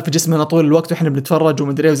شغال في جسمنا طول الوقت وإحنا بنتفرج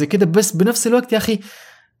ومدري وزي كده. بس بنفس الوقت يا أخي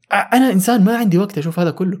أنا إنسان ما عندي وقت أشوف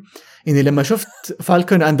هذا كله. يعني لما شفت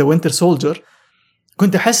فالكون أند ذا وينتر سولجر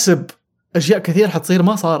كنت أحسب أشياء كثير حتصير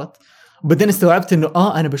ما صارت، وبعدين استوعبت إنه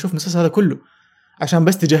أنا بشوف المسلسل هذا كله عشان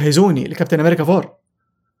بس تجهزوني لكابتن أمريكا 4.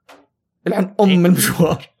 العن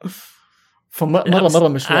المشوار. فمرة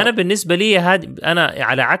مشوار. أنا بالنسبة لي أنا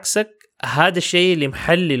على عكسك، هذا الشيء اللي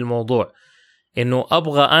محلي الموضوع، إنه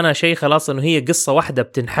أبغى أنا شيء خلاص إنه هي قصة واحدة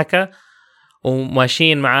بتنحكى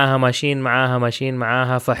وماشيين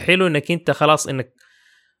معاها. فحلو إنك أنت خلاص إنك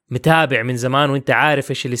متابع من زمان وإنت عارف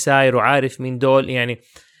إيش اللي صاير وعارف مين دول. يعني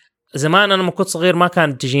زمان أنا ما كنت صغير ما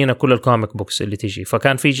كانت تجينا كل الكوميك بوكس اللي تجي،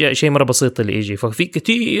 فكان في شيء مرة بسيط اللي يجي، ففي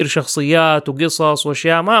كتير شخصيات وقصص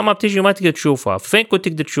وأشياء ما بتجي وما تقدر تشوفها. فين كنت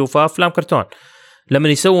تقدر تشوفها؟ أفلام كرتون لما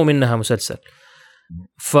يسووا منها مسلسل.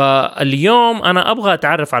 فاليوم أنا أبغى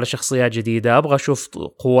أتعرف على شخصيات جديدة، أبغى أشوف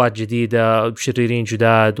قوات جديدة، شريرين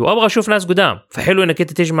جداد، وأبغى أشوف ناس قدام. فحلو إنك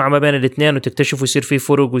أنت تجمع ما بين الاثنين وتكتشف ويصير فيه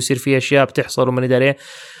فرق ويصير فيه أشياء بتحصل وما ندري إيه.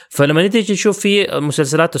 فلما نتيجي تشوف في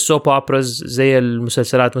مسلسلات السوب أوبرز زي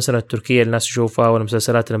المسلسلات مثلا التركية الناس تشوفها، ولا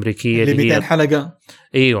المسلسلات الأمريكية اللي 200 حلقة.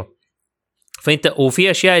 أيوه. فأنت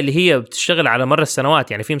وفي أشياء اللي هي بتشتغل على مر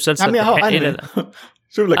السنوات. يعني في مسلسل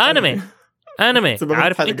شوف لك أنمي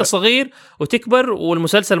عارف أنت صغير وتكبر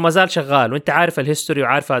والمسلسل ما زال شغال وأنت عارف الهيستوري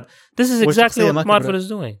وعارف هذا. This is exactly what Marvel is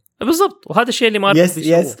doing. بالضبط. وهذا الشيء اللي مارفل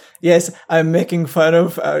بيسووه. Yes I'm making fun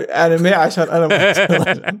of anime عشان أنا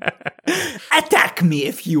attack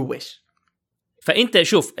me if you wish. فأنت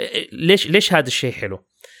شوف ليش هذا الشيء حلو.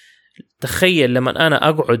 تخيل لما أنا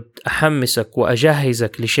أقعد أحمسك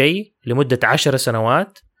وأجهزك لشيء لمدة 10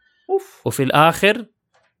 سنوات وفي الآخر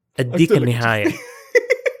أديك النهاية.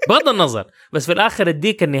 بغض النظر بس في الآخر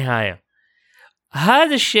أديك النهاية.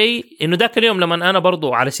 هذا الشيء إنه ذاك اليوم لما أنا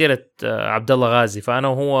برضو على سيرة عبد الله غازي، فأنا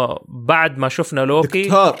وهو بعد ما شفنا لوكي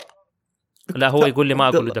دكتور. لا هو يقول لي ما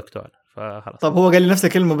أقول له دكتور، فخلاص. طب هو قال لي نفس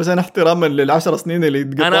الكلمة بس أنا احتراما لل10 سنين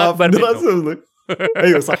اللي أنا أكبر منه.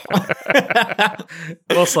 أيوة صح.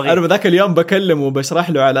 أنا بذاك اليوم بكلمه وبشرح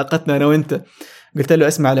له علاقتنا أنا وأنت، قلت له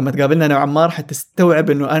اسمع لما تقابلنا أنا وعمار حتستوعب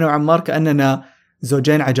إنه أنا وعمار كأننا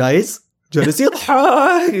زوجين عجايز. جالس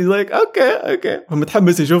يضحك like اوكي هو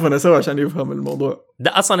متحمس يشوفنا سوا عشان يفهم الموضوع.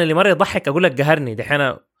 ده اصلا اللي مره يضحك اقول لك قهرني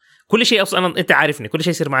دحين كل شيء اصلا انت عارفني كل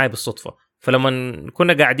شيء يصير معي بالصدفه. فلما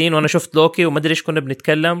كنا قاعدين وانا شفت لوكي وما ادري ايش كنا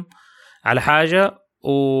بنتكلم على حاجه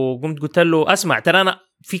وقمت قلت له اسمع ترى انا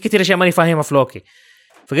في كثير اشياء ماني فاهمها في لوكي.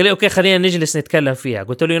 فقال لي اوكي خلينا نجلس نتكلم فيها.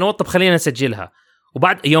 قلت له ينوط طب خلينا نسجلها.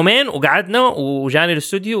 وبعد يومين وقعدنا وجاني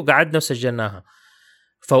الاستوديو وقعدنا وسجلناها.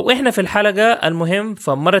 فإحنا في الحلقة المهم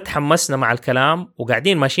فمرة تحمسنا مع الكلام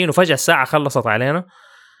وقاعدين ماشيين وفجأة الساعة خلصت علينا.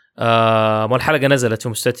 والحلقة نزلت في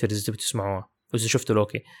مستدفر إذا تسمعوها وإذا شفتوا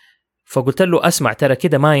لوكي. فقلت له أسمع ترى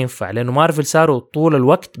كده ما ينفع لأنه مارفل صاروا طول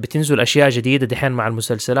الوقت بتنزل أشياء جديدة دحين مع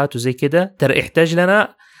المسلسلات وزي كده. ترى يحتاج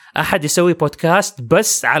لنا أحد يسوي بودكاست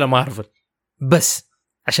بس على مارفل بس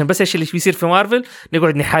عشان بس إيش اللي بيصير في مارفل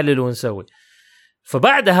نقعد نحلل ونسوي.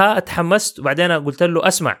 فبعدها اتحمست وبعدين قلت له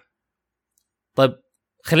أسمع طيب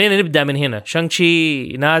خلينا نبدأ من هنا.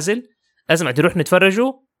 شانغ-تشي نازل أسمع تروح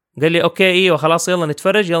نتفرجوا. قال لي أوكي إيه وخلاص يلا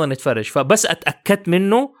نتفرج. فبس أتأكدت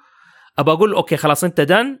منه أبى أقول أوكي خلاص أنت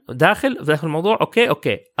داخل الموضوع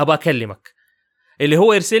أوكي أبى أكلمك. اللي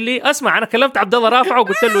هو يرسل لي أسمع أنا كلمت عبد الله رافع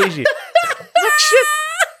وقلت له يجي.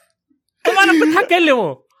 طب أنا كنت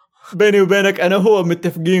حكلمه. بيني وبينك أنا هو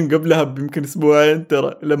متفقين قبلها بيمكن أسبوعين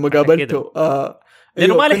ترى لما قابلته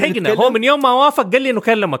لأنه ما لحقنا. هو من يوم ما وافق قال لي إنه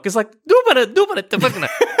كلمك قصك دوبنا اتفقنا.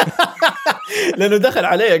 لأنه دخل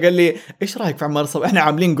علي قال لي إيش رأيك في عمار صباح؟ إحنا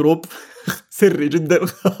عاملين جروب سري جدا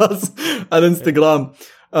خاص على انستغرام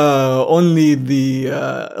only the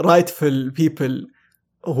rightful people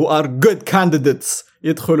who are good candidates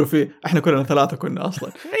يدخلوا فيه. احنا كلنا 3 كنا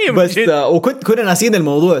اصلا بس كنا ناسين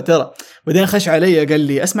الموضوع ترى. بعدين خش علي قال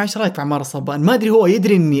لي اسمع ايش رايك في عمار الصبان؟ ما ادري هو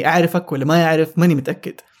يدري اني اعرفك ولا ما يعرف، ماني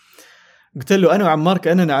متاكد. قلت له انا وعمار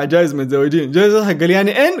كاننا عجايز متزوجين. جايزها قال لي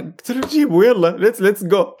يعني ان؟ قلت له جيبوا يلا ليتس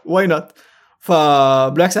جو واي نوت.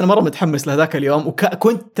 فبالعكس انا مره متحمس لهذاك اليوم.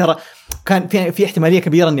 وكنت ترى كان في احتماليه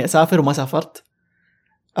كبيره اني اسافر وما سافرت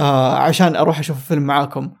عشان اروح اشوف الفيلم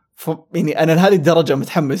معاكم. يعني انا لهذه الدرجه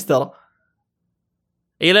متحمس ترى.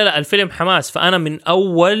 إيه لا الفيلم حماس. فأنا من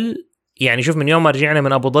أول يعني شوف من يوم ما رجعنا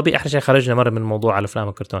من أبو ظبي أحلى شيء خرجنا مرة من موضوع على أفلام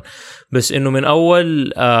الكرتون، بس إنه من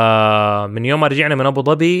أول من يوم ما رجعنا من أبو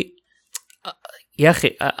ظبي يا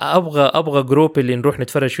أخي أبغى جروب اللي نروح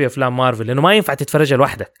نتفرج فيه أفلام مارفل، لأنه ما ينفع تتفرج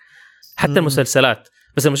لوحدك حتى المسلسلات.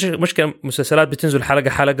 بس المشكلة المسلسلات بتنزل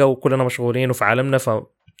حلقة وكلنا مشغولين وفي عالمنا،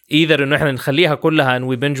 فإذا إنه إحنا نخليها كلها إن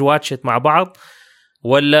وي بنج واتشت مع بعض،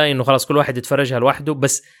 ولا إنه خلاص كل واحد يتفرجها لوحده.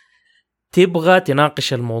 بس تبغى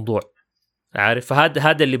تناقش الموضوع عارف.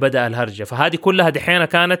 فهذا اللي بدأ الهرجة. فهذه كلها دحين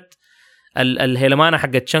كانت الهيلمانة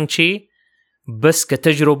حقت شانغ تشي بس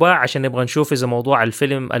كتجربة عشان نبغى نشوف إذا موضوع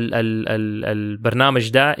الفيلم البرنامج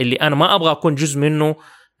ده اللي أنا ما أبغى أكون جزء منه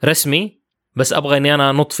رسمي، بس أبغى إني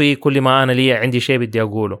أنا نطفي كل ما أنا لي عندي شيء بدي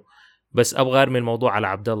أقوله، بس أبغى أرمي الموضوع على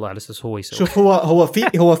عبد الله على أساس هو يسوي. شوف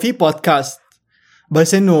هو في بودكاست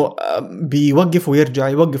بس إنه بيوقف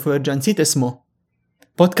ويرجع نسيت اسمه.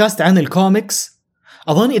 بودكاست عن الكوميكس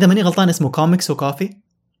أظن إذا ماني غلطان اسمه كوميكس وكافي.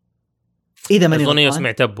 إذا ماني غلطان أظن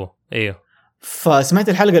سمعت أبو أيوه. فسمعت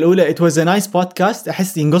الحلقة الأولى it was a nice podcast.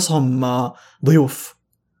 أحس ينقصهم ضيوف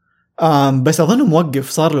بس أظنه موقف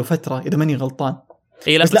صار له فترة إذا ماني غلطان.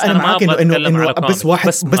 إيه بس لا أنا معاك إنه بس واحد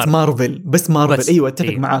بس مارفل أيوة اتفق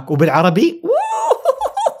إيه. معاك. وبالعربي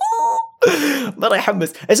مرة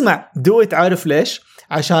يحمس. اسمع دويت عارف ليش؟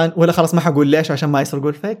 عشان ولا خلاص ما حقول ليش عشان ما يسرقوا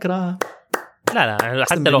الفكرة. لا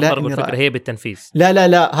حتى لو فرقوا الفكرة هي بالتنفيذ.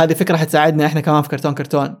 لا هذه فكرة حتساعدنا احنا كمان في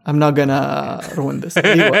كرتون. I'm not gonna ruin this.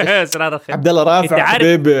 عبد الله رافع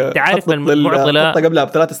حبيبي تعرف المعضلة قبلها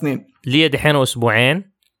ب3 سنين لي دحين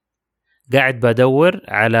وأسبوعين قاعد بدور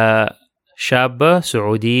على شابة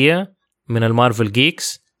سعودية من المارفل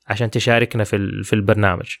جيكس عشان تشاركنا في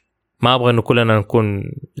البرنامج. ما أبغى إنه كلنا نكون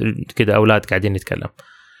كده أولاد قاعدين نتكلم،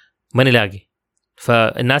 ما نلاقي.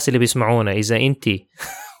 فالناس اللي بيسمعونا إذا أنتي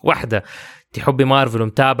واحدة تحبي مارفل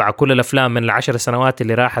ومتابعة كل الأفلام من 10 سنوات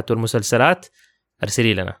اللي راحت والمسلسلات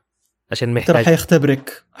أرسلي لنا عشان محتاج. ترى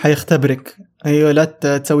حيختبرك أيوة. لا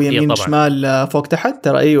تسوي يمين شمال فوق تحت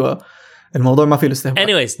ترى. أيوة الموضوع ما فيه له استهبال.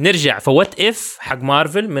 anyways نرجع. فوات إف حق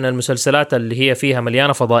مارفل من المسلسلات اللي هي فيها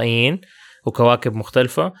مليانة فضائيين وكواكب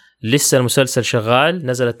مختلفة. لسه المسلسل شغال،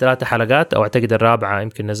 نزلت 3 حلقات أو أعتقد الرابعة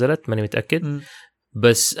يمكن نزلت ماني متأكد.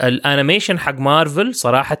 بس الانيميشن حق مارفل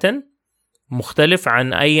صراحة مختلف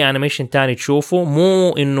عن اي انيميشن تاني تشوفه.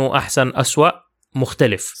 مو انه احسن اسوأ،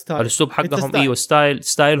 مختلف الاسلوب حقهم. ايوه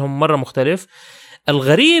ستايلهم مرة مختلف.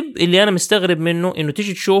 الغريب اللي انا مستغرب منه انه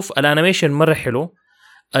تيجي تشوف الانيميشن مرة حلو،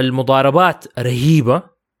 المضاربات رهيبة،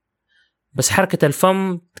 بس حركة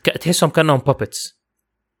الفم تحسهم كأنهم بابتس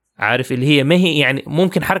عارف اللي هي ما هي يعني.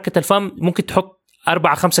 ممكن حركة الفم ممكن تحط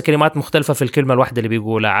 4-5 كلمات مختلفة في الكلمة الواحدة اللي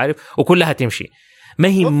بيقولها عارف، وكلها تمشي. ما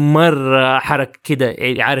هي مرة حركة كده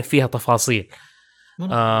عارف فيها تفاصيل.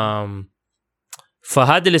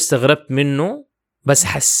 فهذا اللي استغربت منه. بس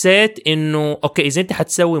حسيت انه اوكي اذا انت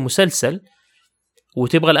حتسوي مسلسل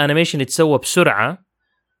وتبغى الانيميشن يتسوى بسرعة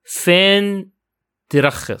فين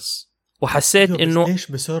ترخص. وحسيت انه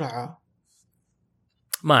ليش بسرعة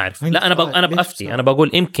ما أعرف. لا أنا بأفتي، أنا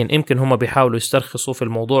بقول يمكن هم بيحاولوا يسترخصوا في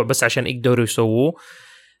الموضوع بس عشان يقدروا يسووه.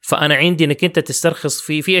 فأنا عندي إنك أنت تسترخص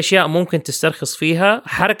في أشياء ممكن تسترخص فيها.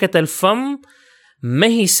 حركة الفم ما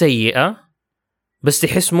هي سيئة بس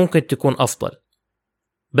تحس ممكن تكون أفضل.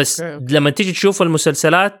 بس لما تيجي تشوف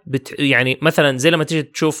المسلسلات يعني مثلا زي لما تيجي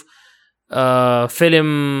تشوف فيلم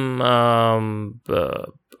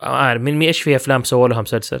من إيش فيها أفلام سووا لها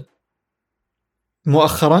مسلسل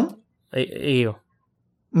مؤخرا. أيوه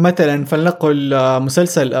مثلا فلنقل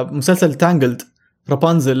مسلسل تانجلد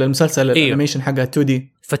رابنزل، المسلسل الانيميشن حقها 2D.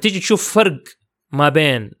 فتيجي تشوف فرق ما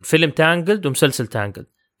بين فيلم تانجلد ومسلسل تانجلد.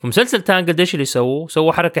 ومسلسل تانجلد ايش اللي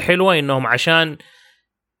سووا حركة حلوة انهم عشان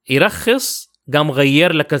يرخص قام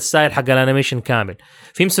غير لك الستايل حق الانيميشن كامل.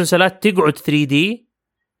 في مسلسلات تقعد 3D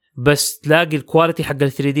بس تلاقي الكواليتي حق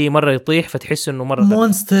ال 3D مرة يطيح فتحس انه مرة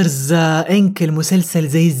مونسترز انك المسلسل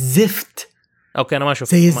زي الزفت. اوكي انا ما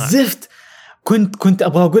شفت زي الزفت. كنت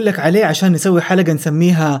ابغى اقول لك عليه عشان نسوي حلقة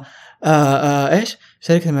نسميها ايش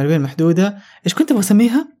شركة المربين المحدودة. ايش كنت ابغى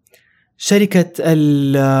اسميها؟ شركة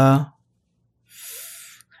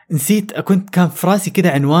نسيت كان في راسي كده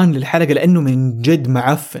عنوان للحلقة لأنه من جد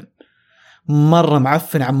معفن، مرة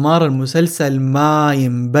معفن عمار. المسلسل ما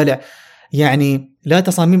ينبلع يعني. لا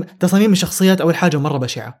تصاميم الشخصيات أول حاجة مرة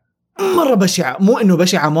بشعة، مرة بشعة. مو إنه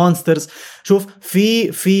بشعة مونسترز. شوف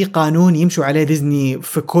في قانون يمشوا عليه ديزني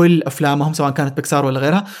في كل أفلامهم سواء كانت بيكسار ولا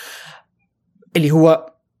غيرها، اللي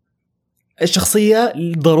هو الشخصية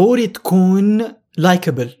ضروري تكون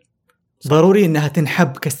لايكابل، ضروري إنها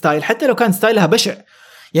تنحب كستايل حتى لو كان ستايلها بشع.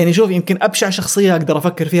 يعني شوف يمكن أبشع شخصية أقدر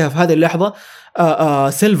أفكر فيها في هذه اللحظة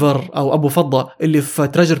سيلفر أو أبو فضة اللي في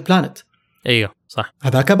تريجر بلانت. أيوه صح،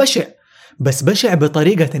 هذاك بشع، بس بشع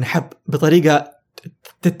بطريقة تنحب، بطريقة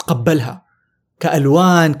تتقبلها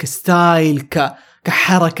كألوان كستايل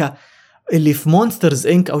كحركة. اللي في مونسترز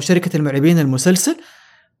إنك أو شركة المعربين المسلسل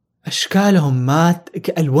أشكالهم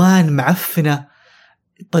كألوان معفنة،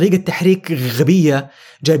 طريقة تحريك غبية.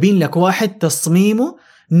 جايبين لك واحد تصميمه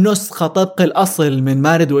نسخة طبق الأصل من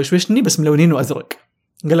مارد وإشوشني بس ملونينه أزرق،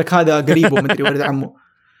 قال لك هذا قريبه مدري ولد عمه،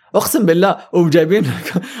 أقسم بالله. وجايبين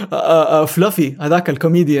لك فلوفي هذاك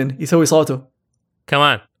الكوميديان يسوي صوته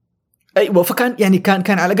كمان. أيوة، فكان يعني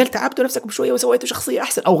كان على الأقل تعبتوا نفسك بشوية وسويتوا شخصية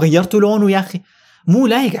أحسن أو غيرتوا لونه. يا أخي مو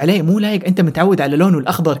لايق عليه، مو لايق. أنت متعود على لونه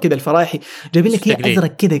الأخضر كده الفرايحي، جايبين لك هي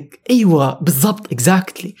أزرق كده. أيوة بالضبط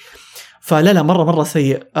exactly. فلا مرة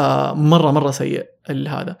سيء، مرة سيء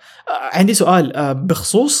هذا. عندي سؤال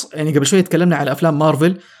بخصوص يعني قبل شوية تكلمنا على أفلام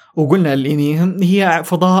مارفل وقلنا يعني هي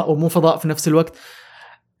فضاء ومو فضاء في نفس الوقت.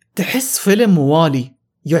 تحس فيلم والي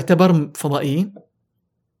يعتبر فضائيين؟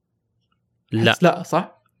 لا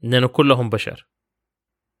صح؟ لأنه كلهم بشر.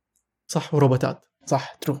 صح، وروبوتات.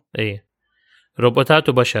 صح ترو. ايه روبوتات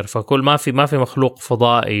وبشر، فكل ما في مخلوق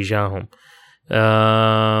فضائي جاهم.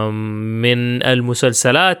 من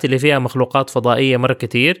المسلسلات اللي فيها مخلوقات فضائية مرة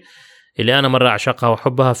كتير اللي أنا مرة أعشقها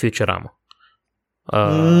وحبها فيوتشراما.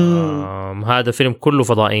 هذا فيلم كله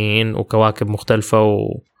فضائيين وكواكب مختلفة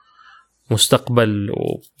ومستقبل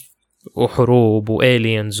وحروب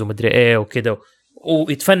وإيلينز ومدري إيه وكده،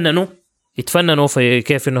 ويتفننوا في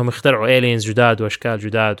كيف إنهم يخترعوا إيلينز جداد وأشكال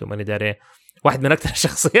جداد وما ندري إيه. واحد من أكثر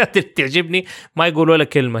الشخصيات اللي تعجبني ما يقولوا ولا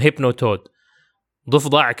كلمة، هيبنوتود،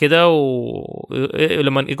 ضفدع كده،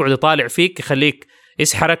 ولما يقعد يطالع فيك يخليك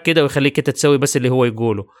يسحرك كده ويخليك كده تسوي بس اللي هو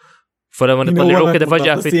يقوله. فلما يطلعوه كده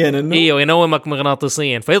فجأة ايوه ينومك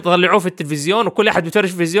مغناطيسيا، فيطلعوه في التلفزيون وكل احد بيتفرج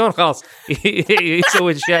في التلفزيون خلاص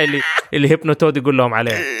يسوي الاشياء اللي هيبنوتود يقول لهم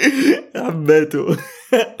عليها. حبيته.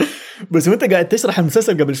 بس وانت قاعد تشرح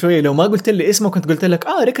المسلسل قبل شويه لو ما قلت لي اسمه كنت قلت لك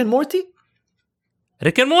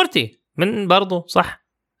ريكن مورتي من برضو صح.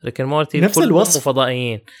 ريكن مورتي نفس الوصف،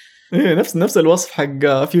 فضائيين. ايه نفس الوصف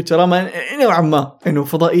حق فيوتشراما نوعا ما، انه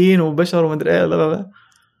فضائيين وبشر وما ادري ايه. لا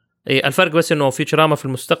إيه الفرق بس انه فيوتشراما في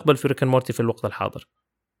المستقبل، في ريكن مورتي في الوقت الحاضر،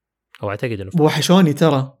 او اعتقد انه وحشوني.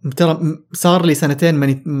 ترى صار لي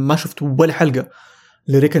سنتين ما شفت ولا حلقه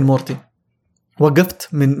لريكن مورتي. وقفت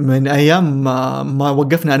من ايام ما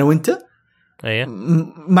وقفنا انا وانت. ايه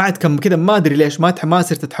ما عاد كم كذا، ما ادري ليش ما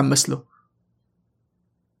صرت اتحمس له.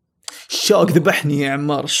 الشوق ذبحني يا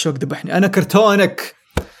عمار، الشوق ذبحني. انا كرتونك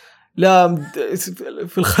لا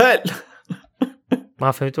في الخيل.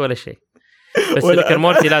 ما فهمت ولا شيء. بس ريكن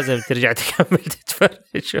مورتي لازم ترجع تكمل تتفرج.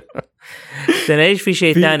 ايش في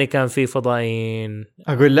شيء ثاني كان فيه فضائيين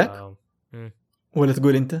اقول لك ولا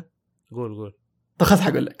تقول انت؟ قول. طب خلاص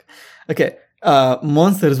حقول لك. اوكي.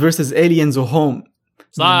 مونسترز فيرسز الينز وهوم،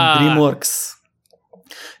 صح، دريم ووركس.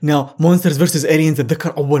 مونسترز فيرسز الينز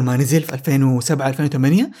اتذكر اول ما نزل في 2007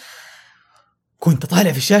 2008 كنت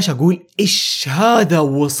طالع في الشاشة أقول إيش هذا،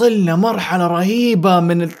 وصلنا مرحلة رهيبة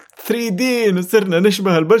من 3D وصرنا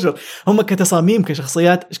نشبه البشر. هم كتصاميم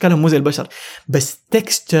كشخصيات أشكالهم مو زي البشر، بس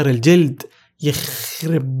تكستشر الجلد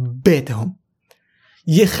يخرب بيتهم.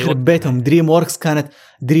 دريم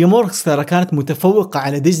ووركس ترى كانت متفوقة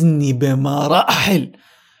على ديزني بمراحل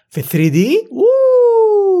في 3D.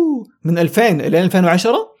 من 2000 إلى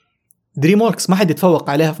 2010 دريم ووركس ما حد يتفوق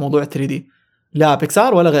عليها في موضوع 3D، لا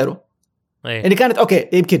بيكسار ولا غيره. اللي كانت اوكي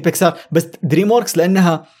يمكن بيكسار، بس دريم ووركس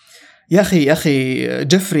لانها يا اخي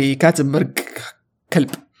جيفري كاتبرغ كلب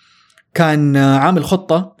كان عامل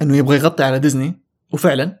خطه انه يبغى يغطي على ديزني،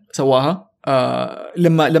 وفعلا سواها.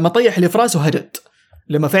 لما طيح اللي في راسه هجد،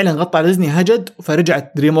 لما فعلا غطى على ديزني هجد،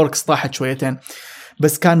 فرجعت دريم ووركس طاحت شويتين.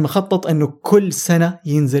 بس كان مخطط انه كل سنه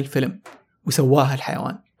ينزل فيلم، وسواها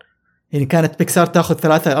الحيوان. يعني كانت بيكسار تاخذ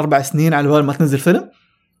 3-4 سنين على بال ما تنزل فيلم،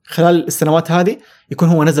 خلال السنوات هذه يكون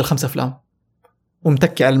هو نزل 5 أفلام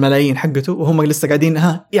ومتكي على الملايين حقته، وهم لسه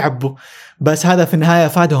قاعدين يعبوا. بس هذا في النهاية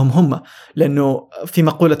فادهم هم، لأنه في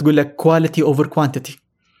مقولة تقول لك quality over quantity،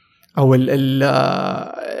 أو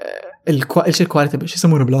إيش الكواليتي، إيش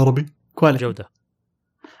يسمونه بالعربي؟ quality.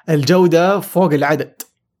 الجودة فوق العدد.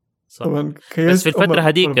 صح. بس في الفترة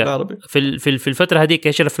هذيك في الفترة هذيك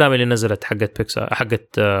ايش الافلام اللي نزلت حقت بيكسار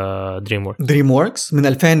حقت دريم ووركس من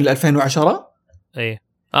 2000 ل 2010؟ اي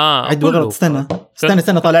عد وغلط.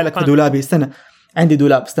 استنى طالع لك في دولابي. استنى عندي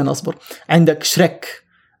دولاب. استنى اصبر. عندك شريك،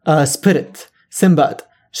 سبيريت، سيمباد،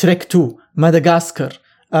 شريك 2، ماداغاسكر،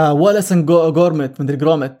 والاس اند غورمت، مدري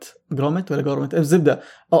جرومت ولا غورمت الزبده،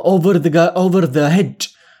 اوفر ذا هيدج،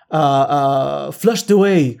 فلاشد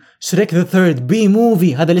اواي، شريك ذا ثيرد، بي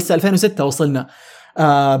موفي هذا لسه 2006 وصلنا،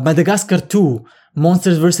 ماداغاسكر 2،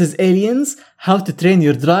 مونسترز فيرسز الينز، هاو تو ترين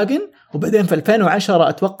يور دراجون. وبعدين في 2010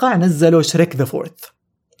 اتوقع نزلوا شريك ذا فورث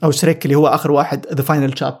او شريك اللي هو اخر واحد ذا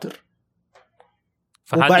فاينل شابتر.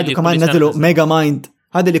 وبعده كمان نزلوا ميجا مايند،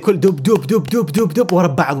 هذا اللي كل دوب دوب دوب دوب دوب دوب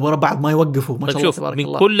ورا بعض ما يوقفوا. ما شاء الله تبارك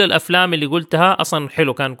الله. من كل الافلام اللي قلتها اصلا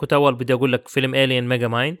حلو كان. كنت اول بدي اقول لك فيلم الين ميجا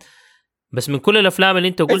مايند، بس من كل الافلام اللي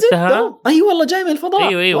انت قلتها اي والله جاي من الفضاء.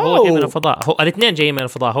 ايوه هو جاي من الفضاء. هو الاثنين جايين من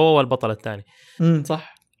الفضاء، هو والبطل الثاني.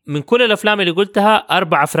 صح. من كل الافلام اللي قلتها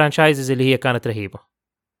 4 فرانشايزز اللي هي كانت رهيبه.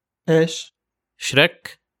 ايش؟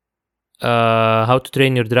 شريك، هاو تو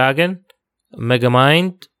ترين يور دراجون، ميجا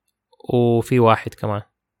مايند، وفي واحد كمان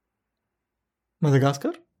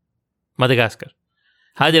ماداغاسكر.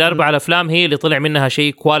 هذه الأربعة الأفلام هي اللي طلع منها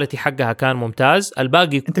شيء كواليتي حقها كان ممتاز.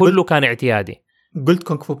 الباقي كله كان اعتيادي. قلت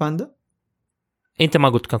كونغ فو باندا؟ انت ما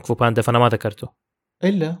قلت كونغ فو باندا فانا ما ذكرته.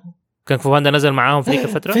 الا كونغ فو باندا نزل معاهم في ذيك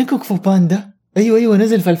الفترة. فين كونغ فو باندا؟ ايوه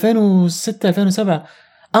نزل في 2006 2007.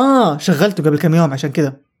 شغلته قبل كم يوم عشان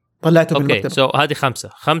كده طلعته من المكتب. اوكي هذه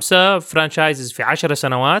 5 فرانشايزز في 10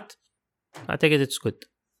 سنوات. اعتقد تسكت.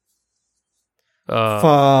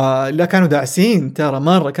 فلا كانوا داعسين ترى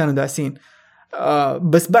مرة كانوا داعسين.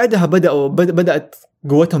 بس بعدها بدأت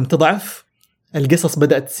قوتهم تضعف. القصص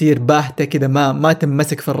بدأت تصير باهتة كده ما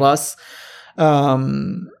تمسك في الراس.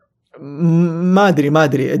 ما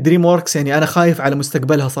أدري دريم ووركس يعني أنا خايف على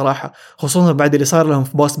مستقبلها صراحة، خصوصا بعد اللي صار لهم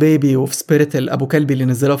في بوس بيبي وفي سبيريت الأبو كلبي اللي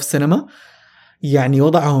نزلوه في السينما. يعني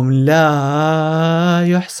وضعهم لا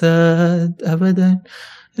يحسد أبدا،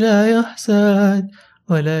 لا يحسد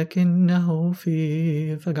ولكنه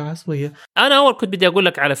في فقعة صوية. أنا أول كنت بدي أقول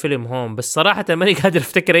لك على فيلم هوم، بس صراحة ماني قادر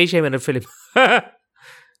أفتكر أي شيء من الفيلم.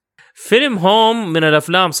 فيلم هوم من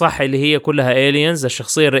الأفلام صح اللي هي كلها إيلينز.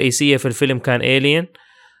 الشخصية الرئيسية في الفيلم كان إيلين،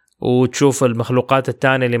 وتشوف المخلوقات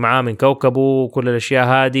التانية اللي معاه من كوكبه وكل الأشياء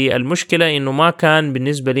هذه. المشكلة إنه ما كان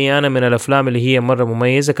بالنسبة لي أنا من الأفلام اللي هي مرة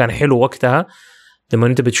مميزة. كان حلو وقتها لما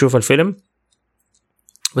أنت بتشوف الفيلم،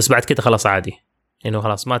 بس بعد كده خلاص عادي، إنه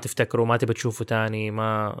خلاص ما تفتكره، ما تبي تشوفه تاني.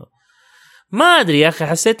 ما أدري يا أخي،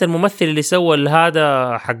 حسيت الممثل اللي سوى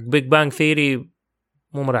هذا حق بيج بانج ثيري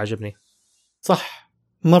مو مرة عجبني. صح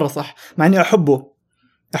مرة صح، مع إني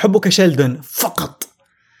أحبه كشيلدون فقط.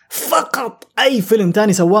 أي فيلم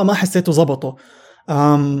تاني سواه ما حسيته زبطه.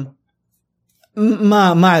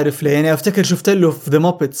 ما أعرف ليه. يعني أفتكر شفت له في The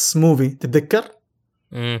Muppets Movie، تتذكر؟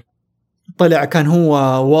 طلع كان هو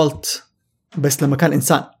والت بس لما كان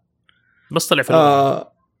إنسان، بس طلع في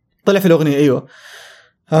الأغنية. طلع في الأغنية أيوة.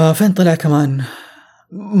 فين طلع كمان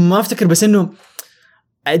ما أفتكر، بس إنه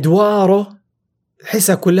أدواره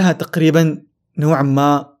حسها كلها تقريبا نوعا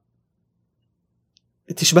ما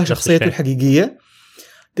تشبه شخصيته الحقيقية.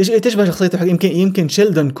 تشبه شخصيته يمكن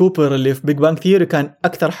شيلدون كوبر اللي في بيج بانج ثيوري كان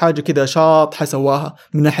أكثر حاجة كده شاطحة سواها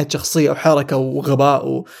من ناحية شخصية وحركة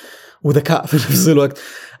وغباء وذكاء في نفس الوقت.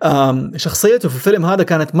 شخصيته في الفيلم هذا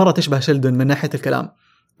كانت مرة تشبه شيلدون من ناحية الكلام،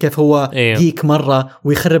 كيف هو جيك مرة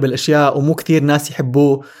ويخرب الأشياء ومو كثير ناس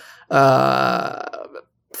يحبوه.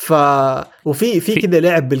 وفي كده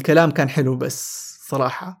لعب بالكلام كان حلو. بس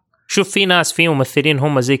صراحة شوف، في ممثلين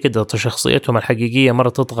هم زي كده شخصيتهم الحقيقية مرة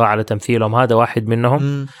تطغى على تمثيلهم. هذا واحد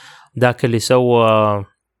منهم. ذاك اللي سوى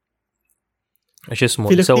ايش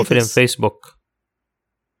اسمه، سوى فيلم فيسبوك.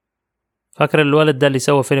 فاكر الولد ده اللي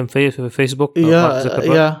سوى فيلم في فيسبوك؟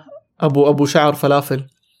 يا ابو شعر فلافل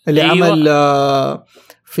اللي عمل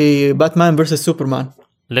في باتمان فيرسس سوبرمان،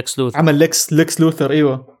 ليكس لوثر. عمل ليكس لوثر.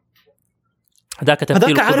 ايوه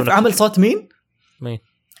هذاك عارف عمل صوت مين؟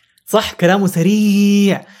 صح، كلامه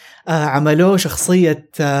سريع. عملوه شخصية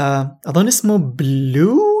أظن اسمه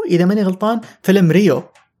بلو إذا ماني غلطان، فيلم ريو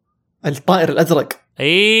الطائر الأزرق.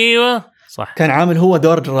 أيوة صح، كان عامل هو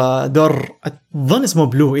دور أظن اسمه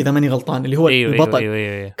بلو إذا ماني غلطان، اللي هو البطل.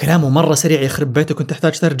 أيوة. كلامه مرة سريع يخرب بيته، كنت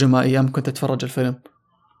أحتاج ترجمة أيام كنت أتفرج الفيلم.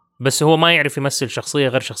 بس هو ما يعرف يمثل شخصية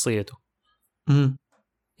غير شخصيته.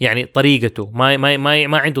 يعني طريقته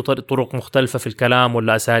ما عنده طرق مختلفة في الكلام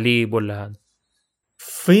ولا أساليب ولا هذا.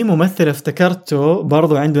 في ممثل افتكرته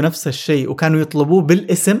برضو عنده نفس الشيء، وكانوا يطلبوه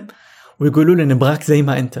بالاسم ويقولوا له نبغاك زي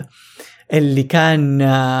ما انت. اللي كان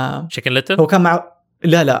شكل لتر، هو كان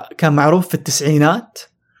لا كان معروف في التسعينات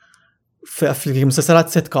في مسلسلات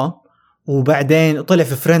سيت كوم. وبعدين طلع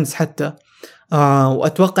في فريندز حتى.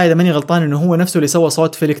 وأتوقع إذا ماني غلطان إنه هو نفسه اللي سوى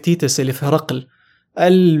صوت فيلكتيتس اللي في هرقل،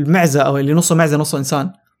 المعزة أو اللي نصه معزة نصه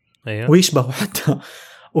إنسان. أيوه. ويشبهه حتى.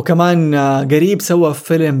 وكمان قريب سوى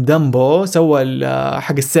فيلم دامبو، سوى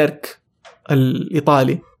حق السيرك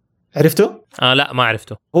الإيطالي، عرفته؟ لا ما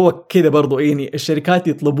عرفته. هو كده برضو يعني الشركات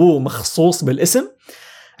يطلبوه مخصوص بالاسم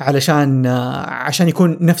عشان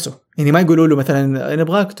يكون نفسه، يعني ما يقولوا له مثلا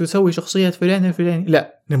نبغاك تسوي شخصية فلان الفلاني،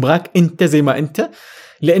 لا نبغاك انت زي ما انت،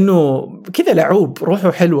 لانه كذا لعوب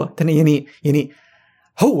روحه حلوة يعني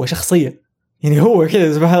هو شخصية، يعني هو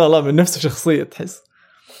كذا سبحان الله من نفسه شخصية تحس.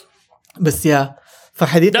 بس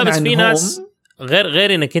فحديثنا عن بس في ناس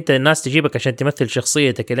غير انك انت الناس تجيبك عشان تمثل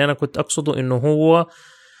شخصيتك، اللي انا كنت اقصده انه هو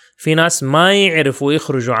في ناس ما يعرفوا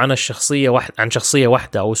يخرجوا عن الشخصية عن شخصية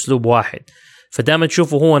واحدة او اسلوب واحد، فدائما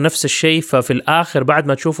تشوفه هو نفس الشيء، ففي الاخر بعد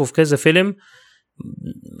ما تشوفه في كذا فيلم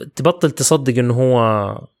تبطل تصدق انه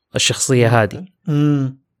هو الشخصية هذه.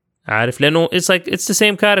 عارف، لانه it's the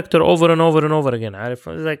same character over and over and over again. عارف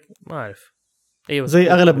ما اعرف. ايوه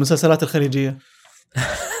زي اغلب المسلسلات الخليجية.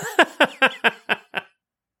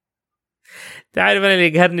 تعرف أنا اللي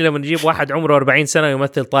يقهرني لما نجيب واحد عمره 40 سنة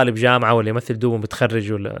يمثل طالب جامعة ولا يمثل دوبه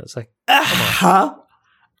متخرج ولا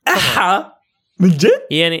أحا من جد؟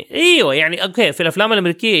 يعني أيوة، يعني أوكي في الأفلام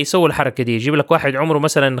الأمريكية يسوي الحركة دي، يجيب لك واحد عمره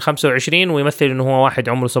مثلا 25 ويمثل إنه هو واحد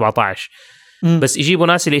عمره 17. بس يجيبوا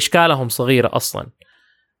ناس اللي إشكالهم صغيرة أصلا.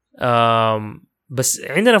 بس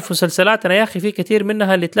عندنا في مسلسلاتنا يا أخي في كثير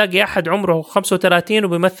منها اللي تلاقي أحد عمره 35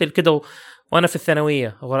 وبيمثل كده وانا في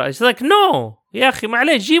الثانويه نو يا اخي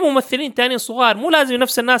معليش، جيبوا ممثلين تانيين صغار، مو لازم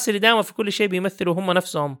نفس الناس اللي دائما في كل شيء بيمثلوا هم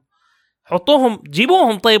نفسهم، حطوهم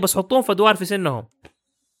جيبوهم طيب بس حطوهم في ادوار في سنهم.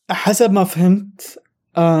 حسب ما فهمت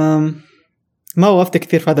ما وقفت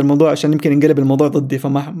كثير في هذا الموضوع عشان يمكن ينقلب الموضوع ضدي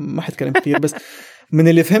فما حتكلم كثير، بس من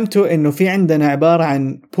اللي فهمته انه في عندنا عباره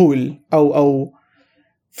عن بول او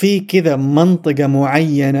في كذا منطقه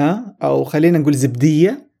معينه، او خلينا نقول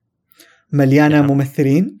زبديه مليانه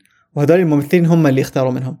ممثلين، وهذول الممثلين هم اللي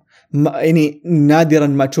يختاروا منهم. يعني نادرا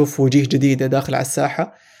ما تشوف وجيه جديدة داخل على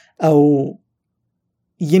الساحة، أو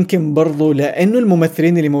يمكن برضو لأنه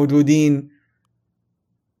الممثلين اللي موجودين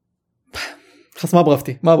خلاص ما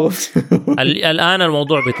أبغى الآن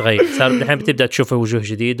الموضوع بيتغير، صار الحين بتبدأ تشوف وجوه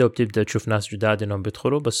جديدة وبتبدأ تشوف ناس جداد إنهم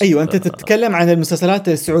بيدخلوا. بس أيوة أنت تتكلم عن المسلسلات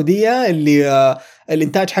السعودية اللي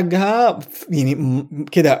الإنتاج حقها يعني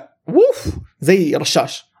كده زي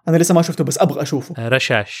رشاش، أنا لسه ما شفته بس أبغى أشوفه.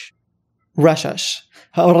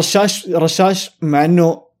 رشاش مع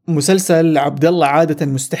أنه مسلسل عبد الله عادة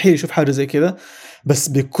مستحيل يشوف حاجة زي كذا، بس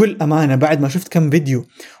بكل أمانة بعد ما شفت كم فيديو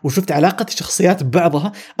وشفت علاقة الشخصيات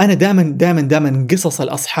ببعضها، أنا دائما قصص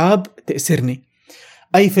الأصحاب تأسرني.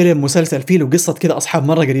 أي فيلم مسلسل فيه له قصة كذا أصحاب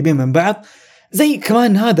مرة قريبين من بعض، زي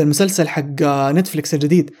كمان هذا المسلسل حق نتفليكس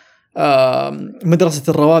الجديد مدرسة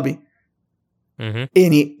الروابي.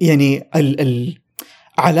 يعني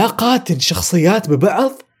علاقات الشخصيات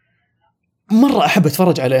ببعض مرة أحب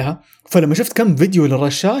أتفرج عليها. فلما شفت كم فيديو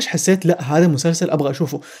للرشاش حسيت لا هذا مسلسل أبغى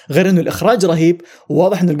أشوفه، غير أنه الإخراج رهيب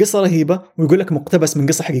وواضح أنه القصة رهيبة ويقول لك مقتبس من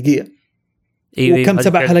قصة حقيقية. وكم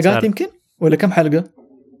 7 حلقات يمكن ولا كم حلقة؟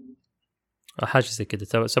 حاجة زي كده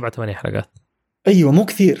 7-8 حلقات. أيوة مو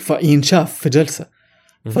كثير، فينشاف في جلسة.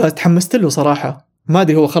 فتحمست له صراحة، ما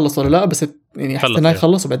أدري هو خلص ولا لا، بس يعني حتى أنه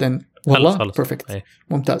يخلص وبعدين والله بيرفكت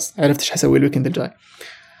ممتاز. عرفت إيش حسوي الويكند الجاي.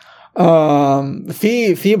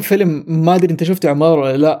 في فيلم ما أدري أنت شفته عمار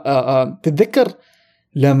ولا لا، تتذكر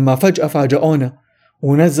لما فجأة فاجأونا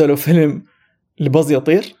ونزلوا فيلم لباز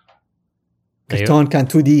يطير كرتون كان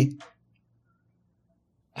 2D.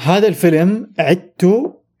 هذا الفيلم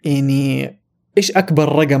عدته يعني إيش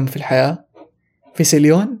أكبر رقم في الحياة؟ في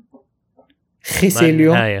سيليون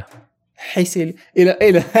خيسيليون حيسيل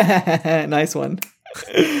إلى نايس وان.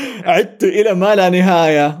 عدته إلى ما لا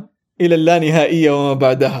نهاية، إلى اللا نهائية وما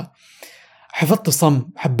بعدها. حفظت صم،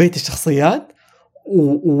 حبيت الشخصيات.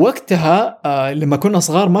 ووقتها لما كنا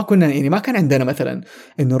صغار ما كان عندنا مثلا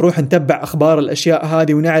إنه نروح نتبع أخبار الأشياء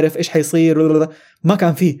هذه ونعرف إيش حيصير، ما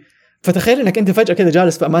كان فيه. فتخيل إنك أنت فجأة كده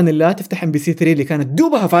جالس في أمان الله تفتح MBC 3 اللي كانت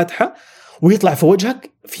دوبها فاتحة ويطلع في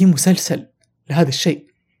وجهك في مسلسل لهذا الشيء.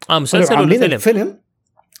 مسلسل ولا فيلم؟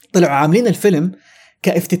 طلعوا عاملين الفيلم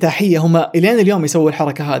كافتتاحية. هما إلين اليوم يسووا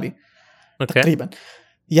الحركة هذه تقريبا.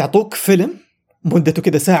 يعطوك فيلم مدته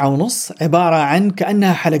كده 1.5 ساعة عبارة عن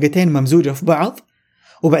كأنها حلقتين ممزوجة في بعض،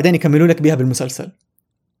 وبعدين يكملوا لك بها بالمسلسل.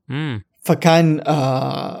 فكان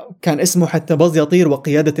كان اسمه حتى باز يطير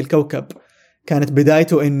وقيادة الكوكب. كانت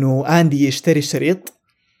بدايته إنه أندي يشتري الشريط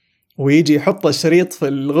ويجي يحط الشريط في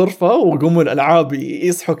الغرفة ويقوموا الألعاب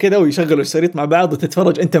يصحوا كده ويشغلوا الشريط مع بعض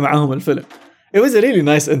وتتفرج أنت معاهم الفيلم. it was a really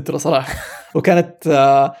nice intro صراحة. وكانت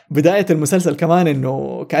بداية المسلسل كمان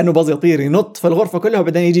إنه كأنه باز يطير ينط في الغرفة كلها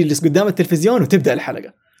وبعدين يجي يجلس قدام التلفزيون وتبدأ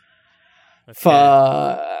الحلقة.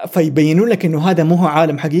 فيبينون لك إنه هذا مو هو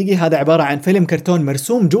عالم حقيقي، هذا عبارة عن فيلم كرتون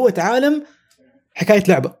مرسوم جوة عالم حكاية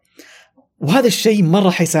لعبة. وهذا الشيء مرة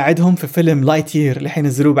حيساعدهم في فيلم لايت يير اللي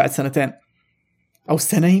حينزلوه بعد 2 أو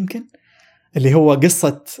سنة يمكن، اللي هو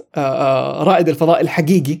قصة رائد الفضاء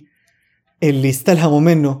الحقيقي اللي استلهموا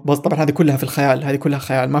منه. بس طبعا هذه كلها في الخيال، هذه كلها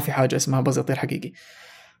خيال، ما في حاجة اسمها باز يطير حقيقي.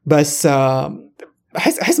 بس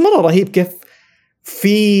أحس مرة رهيب كيف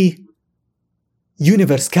في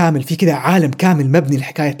يونيفرس كامل، في كده عالم كامل مبني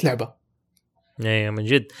لحكاية لعبة. ايه من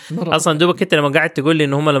جد. اصلا دوبك انت لما قاعد تقول لي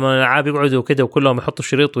ان هم لما الالعاب يقعدوا كده وكلهم يحطوا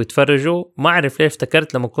شريط ويتفرجوا، ما اعرف ليش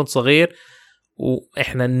افتكرت لما كنت صغير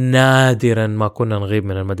واحنا نادرا ما كنا نغيب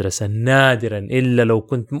من المدرسة، نادرا الا لو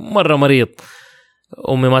كنت مرة مريض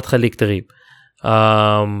امي ما تخليك تغيب.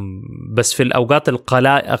 بس في الاوقات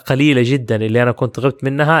القليلة جدا اللي انا كنت غبت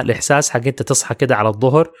منها، الاحساس حق انت تصحى كده على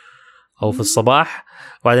الظهر او في الصباح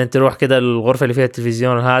وبعدين تروح كده الغرفه اللي فيها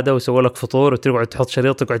التلفزيون هذا ويسوي لك فطور وتقعد تحط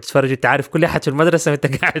شريط تقعد تتفرج. انت عارف كل احد في المدرسه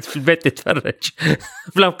وانت قاعد في البيت تتفرج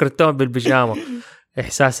افلام كرتون بالبيجامه.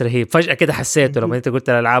 احساس رهيب. فجاه كده حسيته لما انت قلت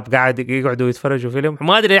الالعاب قاعد يقعدوا يتفرجوا فيلم،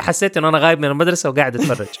 ما ادري ليه حسيت انه انا غايب من المدرسه وقاعد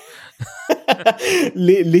اتفرج.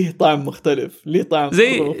 ليه طعم مختلف، ليه طعم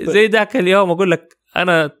زي ذاك اليوم اقول لك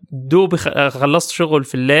انا دوبي خلصت شغل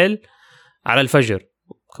في الليل على الفجر.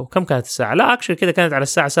 كم كانت الساعه؟ لا اكشن كده كانت على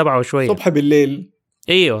الساعه 7 وشويه صبح بالليل.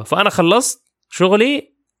 ايوه. فانا خلصت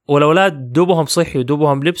شغلي والاولاد دوبهم صحيوا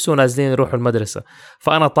دوبهم لبسوا ونازلين يروحوا المدرسه،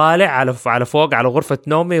 فانا طالع على فوق على غرفه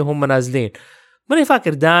نومي وهم نازلين. ماني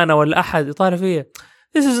فاكر دانا ولا احد يطالع فيا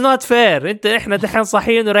this is not fair. احنا دحين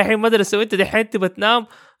صاحيين ورايحين مدرسه وانت دحين تبى تنام.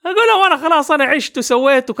 اقول له وانا خلاص انا عشت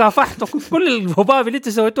وسويت وكافحت كل الهباب اللي انت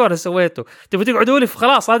سويتوه انا سويته، تبي تقعدوا لي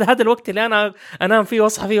خلاص هذا الوقت اللي انا انام فيه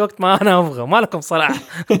واصحى فيه وقت ما انا ابغى، ما لكم صلاح.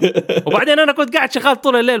 وبعدين انا كنت قاعد شغال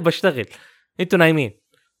طول الليل بشتغل، انتوا نايمين.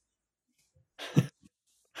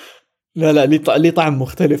 لا ليه طعم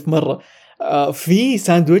مختلف مرة. في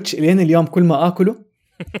ساندويتش اللي أنا اليوم كل ما آكله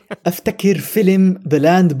أفتكر فيلم The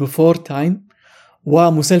Land Before Time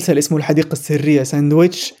ومسلسل اسمه الحديقة السرية.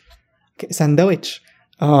 ساندويتش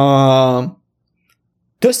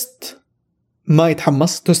توست ما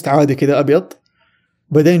يتحمص، توست عادي كده أبيض،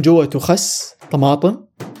 بعدين جوته خس، طماطم،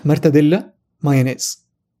 مرتديلا، مايونيز.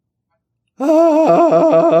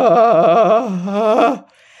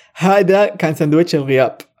 هذا كان ساندويتش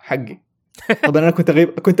الغياب حقي. طبعا أنا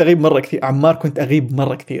كنت أغيب مرة كثير. عمار كنت أغيب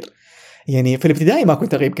مرة كثير، يعني في الابتدائي ما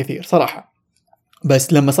كنت أغيب كثير صراحة،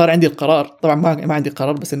 بس لما صار عندي القرار، طبعا ما عندي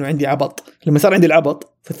قرار بس إنه عندي عبط. لما صار عندي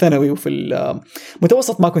العبط في الثانوي وفي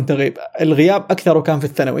المتوسط ما كنت أغيب. الغياب أكثر وكان في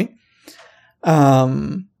الثانوي.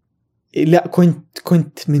 لا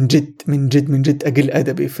كنت من جد أقل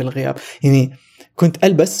أدبي في الغياب. يعني كنت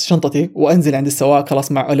ألبس شنطتي وأنزل عند السواق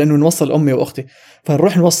خلاص لأنه نوصل أمي وأختي،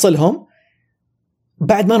 فنروح نوصلهم.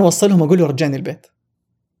 بعد ما نوصلهم أقول له رجعني البيت،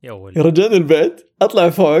 يرجعني البيت. أطلع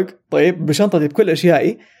فوق طيب بشنطتي بكل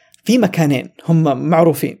أشيائي في مكانين هم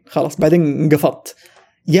معروفين خلاص. بعدين انقفضت،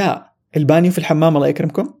 يا البانيو في الحمام الله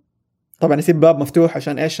يكرمكم، طبعا يسيب باب مفتوح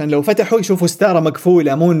عشان إيش؟ عشان لو فتحوا يشوفوا ستارة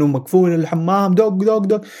مقفولة، مو إنه مقفول الحمام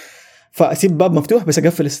دوق. فأسيب باب مفتوح بس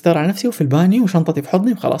أقفل الستارة على نفسي وفي البانيو وشنطتي في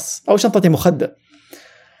حضني وخلاص، أو شنطتي مخدة.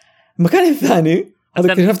 المكان الثاني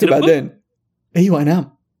هذا اكتشفته بعدين. أيوة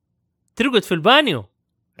أنام، ترقد في البانيو؟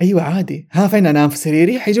 أيوة عادي. فين أنام؟ في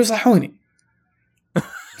سريري حيجوا صحوني.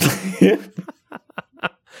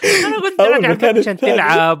 أنا قلت رجع عشان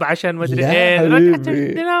تلعب عشان ما أدري إيه، رجع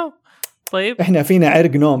عشان تنام. طيب إحنا فينا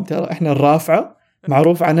عرق نوم ترى، إحنا الرافعة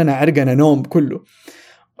معروف عننا عرقنا نوم كله.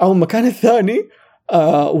 أو المكان الثاني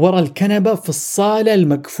ورا الكنبة في الصالة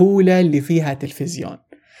المقفولة اللي فيها تلفزيون.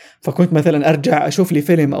 فكنت مثلا أرجع أشوف لي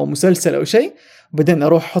فيلم أو مسلسل أو شيء، وبعدين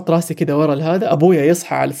أروح أحط راسي كده ورا هذا. أبويا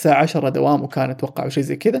يصحى على الساعة 10 دوام، وكان أتوقع شيء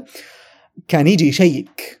زي كده، كان يجي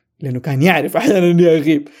يشيك لأنه كان يعرف أحيانا إني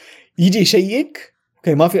أغيب. يجي يشيك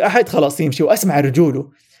اوكي ما في احد، خلاص يمشي واسمع رجوله.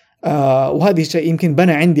 وهذه الشيء يمكن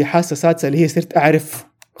بنى عندي حاسه سادسه اللي هي صرت اعرف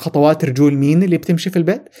خطوات رجول مين اللي بتمشي في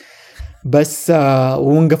البيت. بس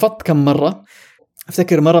وانقفضت كم مره.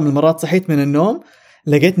 افتكر مره من المرات صحيت من النوم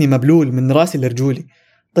لقيتني مبلول من راسي لرجولي.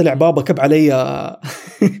 طلع بابا كب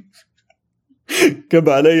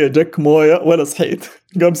علي جك مويه ولا صحيت،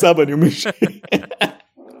 قام سابني ومشي.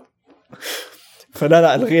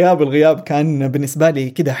 فلا الغياب كان بالنسبة لي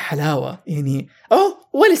كده حلاوة يعني.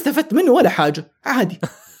 ولا استفدت منه ولا حاجة، عادي.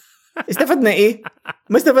 استفدنا ايه؟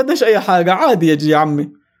 ما استفدناش اي حاجة، عادي يا عمي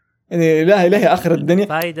يعني. لا اخر الدنيا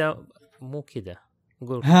فايدة مو كده.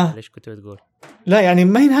 قول ليش كنت بتقول؟ لا يعني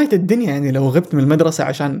ما هي نهاية الدنيا يعني لو غبت من المدرسة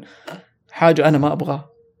عشان حاجة أنا ما أبغاها.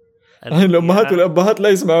 الأمهات والأبهات لا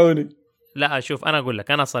يسمعوني. لا شوف أنا أقول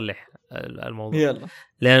لك، أنا أصلح الموضوع يلا.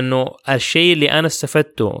 لأنه الشيء اللي أنا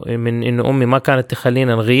استفدته من إنه أمي ما كانت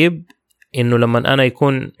تخلينا نغيب، إنه لما أنا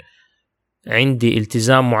يكون عندي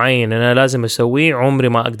التزام معين أنا لازم أسويه عمري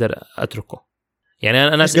ما أقدر أتركه. يعني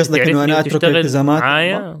أنا إيش قصدك إنه أنا أترك التزامات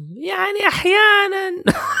معايا؟ يعني أحيانا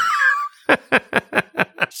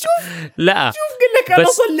لا شوف قل لك أنا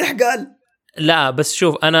أصلح قال لا بس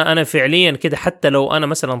شوف أنا فعليا كده، حتى لو أنا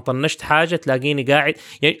مثلا طنشت حاجة تلاقيني قاعد،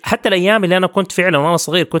 يعني حتى الأيام اللي أنا كنت فعلا وأنا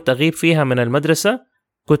صغير كنت أغيب فيها من المدرسة،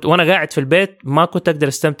 كنت وأنا قاعد في البيت ما كنت أقدر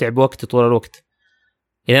أستمتع بوقتي طول الوقت.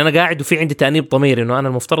 يعني أنا قاعد وفي عندي تأنيب ضمير إنه أنا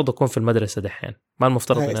المفترض أكون في المدرسة دحين، ما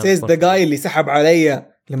المفترض إنه سيس دقاي اللي سحب علي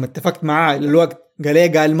لما اتفقت معاه الوقت،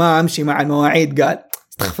 قال ما أمشي مع المواعيد، قال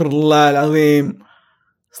استغفر الله العظيم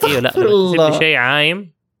استغفر الله. لما تسيب لي شيء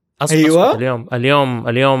عايم أيوة.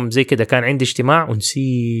 اليوم زي كده كان عندي اجتماع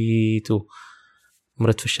ونسيته،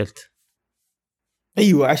 مرت فشلت.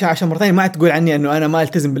 ايوه عشان مرتين ما تقول عني انه انا ما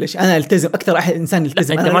التزم بالاشياء، انا التزم اكثر احد انسان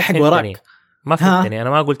يلتزم. انا الحق وراك. ما فهمتني، انا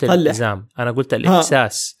ما قلت الالتزام، انا قلت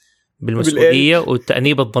الاحساس بالمسؤوليه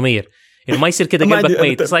والتأنيب الضمير، انه ما يصير كده قلبك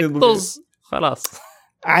ميت طز خلاص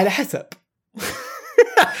على حسب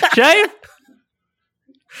شايف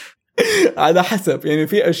على حسب. يعني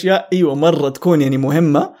في اشياء ايوه مره تكون يعني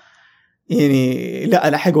مهمه، يعني لا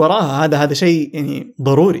الحق وراها، هذا شيء يعني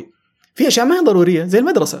ضروري. في اشياء ما هي ضروريه زي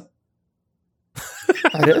المدرسه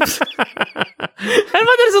عرفت؟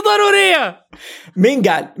 المدرسة ضرورية. مين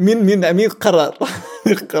قال؟ مين قرر؟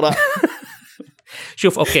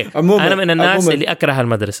 شوف أوكي، أنا من الناس اللي أكره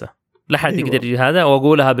المدرسة، لا حد يقدر يجي هذا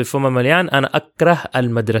وأقولها بفم مليان، أنا أكره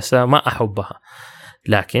المدرسة ما أحبها،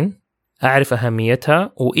 لكن أعرف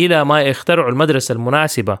أهميتها، وإلى ما يخترعوا المدرسة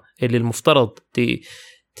المناسبة اللي المفترض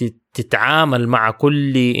تتعامل مع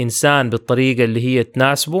كل إنسان بالطريقة اللي هي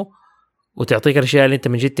تناسبه وتعطيك الأشياء اللي أنت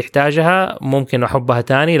من جد تحتاجها، ممكن أحبها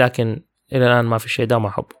تاني، لكن إلى الآن ما في شيء ده ما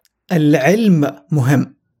أحبه. العلم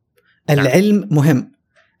مهم، العلم مهم.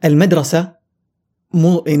 المدرسة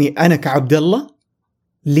مو يعني أنا كعبد الله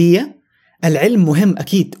لي العلم مهم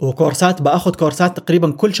أكيد، وكورسات بأخذ كورسات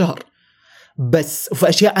تقريبا كل شهر، بس في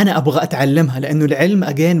أشياء أنا أبغى أتعلمها لأنه العلم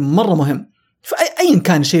أجين مرة مهم. فأيا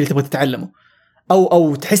كان الشيء اللي تبغى تتعلمه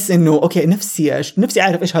أو تحس إنه أوكي نفسي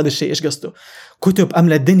أعرف إيش هذا الشيء، إيش قصده، كتب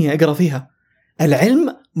أملا الدنيا أقرأ فيها.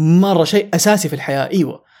 العلم مرة شيء أساسي في الحياة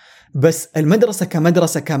أيوة، بس المدرسة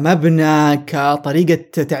كمدرسة كمبنى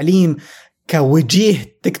كطريقة تعليم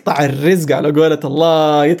كوجيه تقطع الرزق على قولة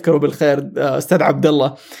الله يذكره بالخير أستاذ عبد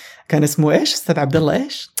الله، كان اسمه إيش أستاذ عبد الله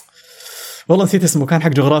إيش والله نسيت اسمه، كان حق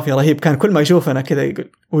جغرافيا رهيب، كان كل ما يشوف أنا كذا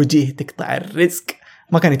يقول وجيه تقطع الرزق،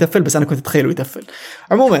 ما كان يتفل بس أنا كنت أتخيله يتفل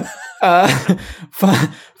عموما.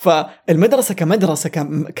 فالمدرسة كمدرسة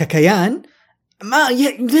ككيان ما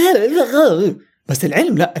بس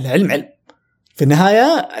العلم لا، العلم علم في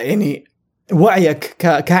النهاية. يعني وعيك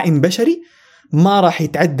ككائن بشري ما راح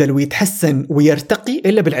يتعدل ويتحسن ويرتقي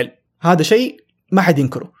إلا بالعلم، هذا شيء ما حد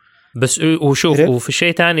ينكره. بس وشوف وفي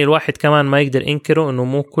شيء تاني الواحد كمان ما يقدر ينكره، إنه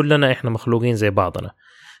مو كلنا إحنا مخلوقين زي بعضنا،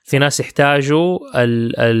 في ناس يحتاجوا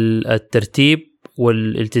الترتيب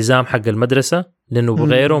والالتزام حق المدرسة لأنه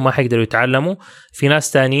بغيره ما حيقدروا يتعلموا، في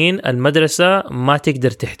ناس تانيين المدرسة ما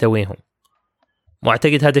تقدر تحتويهم.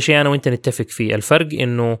 معتقد هذا شيء أنا وإنت نتفق فيه. الفرق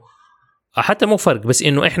إنه حتى مو فرق، بس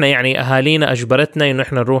إنه إحنا يعني أهالينا أجبرتنا إنه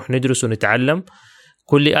إحنا نروح ندرس ونتعلم،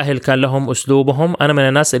 كل أهل كان لهم أسلوبهم. أنا من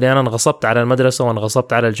الناس اللي أنا انغصبت على المدرسة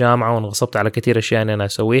وانغصبت على الجامعة وانغصبت على كثير أشياء أنا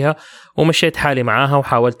أسويها، ومشيت حالي معاها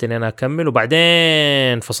وحاولت إن أنا أكمل،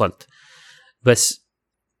 وبعدين فصلت. بس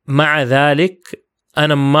مع ذلك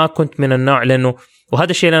أنا ما كنت من النوع، لأنه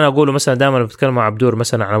وهذا الشيء اللي أنا أقوله مثلا دائما لما بتكلم مع عبدور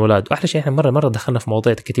مثلا عن أولاد، وأحلى شيء إحنا مرة دخلنا في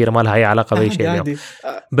مواضيع كثيرة ما لها أي علاقة بأي شيء اليوم،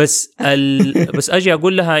 بس بس أجي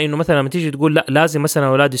أقول لها إنه مثلا لما تيجي تقول لا لازم مثلا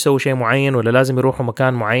أولاد يسووا شيء معين ولا لازم يروحوا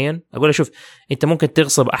مكان معين، أقول لها شوف أنت ممكن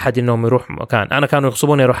تغصب أحد إنهم يروح مكان. أنا كانوا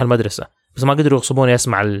يغصبوني أروح المدرسة بس ما قدروا يغصبوني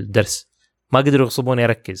أسمع الدرس، ما قدروا يغصبوني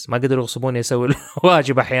أركز، ما قدروا يغصبوني أسوي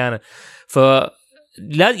الواجب أحيانا.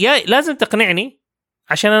 لازم تقنعني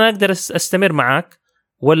عشان أنا أقدر أستمر معاك،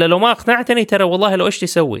 ولا لو ما أقنعتني ترى والله لو إيش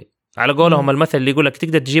تسوي. على قولهم المثل اللي يقول لك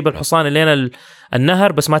تقدر تجيب الحصان اللي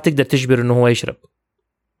النهر بس ما تقدر تجبر إنه هو يشرب،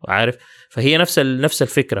 عارف؟ فهي نفس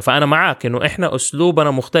الفكرة. فأنا معاك إنه إحنا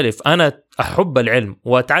أسلوبنا مختلف. أنا أحب العلم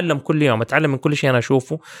وأتعلم كل يوم، أتعلم من كل شيء أنا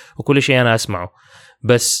أشوفه وكل شيء أنا أسمعه،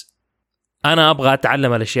 بس أنا أبغى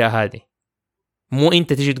أتعلم الأشياء هذه، مو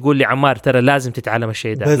أنت تيجي تقول لي عمار ترى لازم تتعلم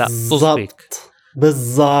الشيء ده. لا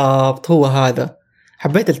بالضبط هو هذا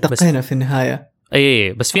حبيت التقينا في النهاية.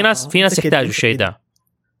 اي بس في ناس يحتاجوا الشيء ده،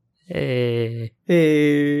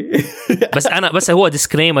 بس هو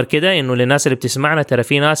ديسكريمر كده انه للناس اللي بتسمعنا، ترى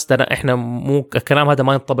في ناس، ترى احنا مو الكلام هذا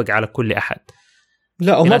ما ينطبق على كل احد.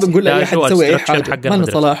 لا وما بنقول لاي احد يسوي اي حاجه، ما لنا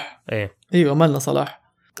صلاح. ايوه ما لنا صلاح.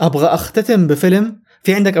 ابغى اختتم بفيلم.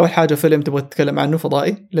 في عندك اول حاجه فيلم تبغى تتكلم عنه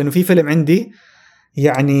فضائي؟ لانه في فيلم عندي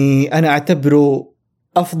يعني انا اعتبره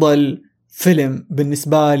افضل فيلم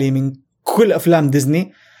بالنسبه لي من كل افلام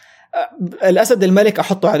ديزني. الاسد الملك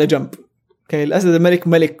احطه على جنب. اوكي، الاسد الملك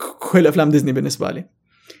ملك كل افلام ديزني بالنسبه لي،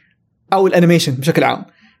 او الانيميشن بشكل عام.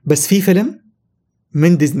 بس في فيلم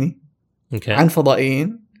من ديزني عن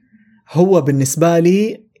فضائيين هو بالنسبه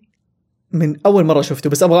لي من اول مره شفته.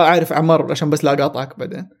 بس ابغى اعرف عمر عشان بس لا اقاطعك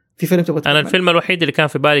بعدين. في فيلم تبغى انا الفيلم الوحيد اللي كان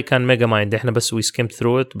في بالي كان ميجا مايند. احنا بس وي سكيمت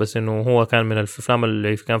ثرو ات، بس انه هو كان من الافلام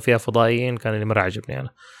اللي كان فيها فضائيين كان اللي مره عجبني انا.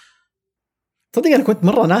 صدق انا كنت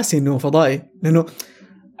مره ناسي انه فضائي، لانه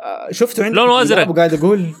شفته عندي لونه ازرق وقاعد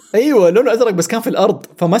اقول ايوه لونه ازرق، بس كان في الارض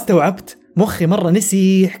فما استوعبت. مخي مره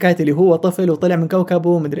نسي حكايه اللي هو طفل وطلع من كوكبه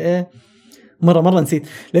ومدري ايه. مره نسيت،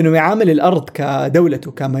 لانه يعامل الارض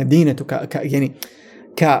كدولته كمدينته يعني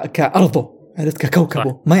كارضه، عرفت، ككوكبه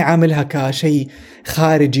صح. ما يعاملها كشيء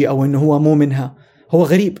خارجي او انه هو مو منها. هو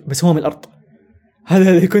غريب بس هو من الارض. هذا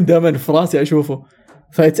اللي كنت دائما في راسي اشوفه.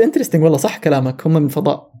 فايتس انترستينج والله. صح كلامك، هم من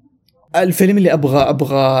فضاء. الفيلم اللي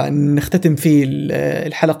ابغى نختتم فيه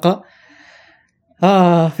الحلقه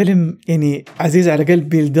فيلم يعني عزيز على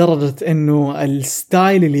قلبي لدرجه انه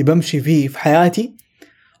الستايل اللي بمشي فيه في حياتي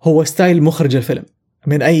هو ستايل مخرج الفيلم.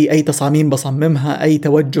 من اي تصاميم بصممها، اي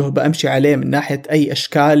توجه بامشي عليه من ناحيه اي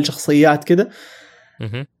اشكال شخصيات كده.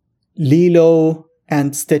 ليلو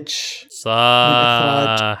اند ستيتش، صح، من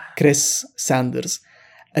اخراج كريس ساندرز.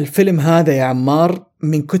 الفيلم هذا يا عمار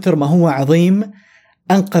من كتر ما هو عظيم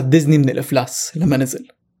انقذ ديزني من الافلاس لما نزل.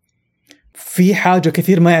 في حاجه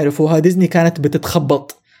كثير ما يعرفوها، ديزني كانت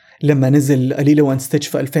بتتخبط لما نزل ليلو اند ستيتش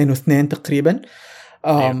في 2002 تقريبا.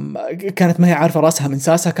 كانت ما هي عارفة راسها من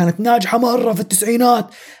ساسها، كانت ناجحة مرة في التسعينات.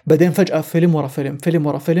 بعدين فجأة فيلم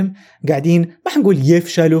ورا فيلم قاعدين ما حنقول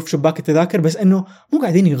يفشلوا في شباك التذاكر، بس انه مو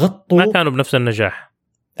قاعدين يغطوا، ما كانوا بنفس النجاح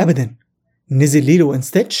ابدا. نزل ليلو اند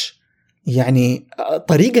ستيتش يعني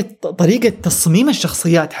طريقة تصميم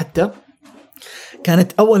الشخصيات حتى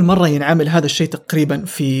كانت اول مرة ينعمل هذا الشيء تقريبا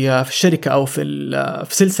في الشركة او في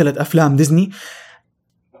سلسلة افلام ديزني.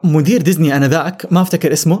 مدير ديزني انا ذاك ما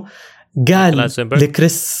افتكر اسمه قال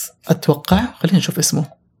لكريس، أتوقع خلينا نشوف اسمه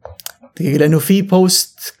دقيقة، لأنه في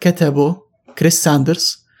بوست كتبه كريس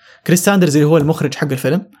ساندرز اللي هو المخرج حق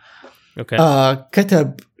الفيلم. أوكي.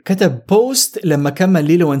 كتب بوست لما كمل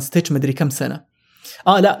ليلو اند ستيتش مدري كم سنة.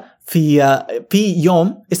 لا في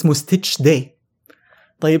يوم اسمه ستيتش داي.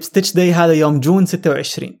 طيب ستيتش داي هذا يوم جون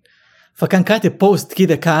 26، فكان كاتب بوست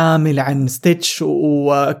كذا كامل عن ستيتش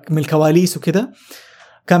ومن الكواليس وكذا.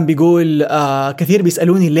 كان بيقول كثير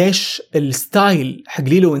بيسألوني ليش الستايل حق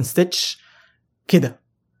ليلو اند ستيتش كده.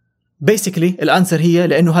 بيسيكلي الانسر هي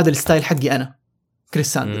لأنه هذا الستايل حقي أنا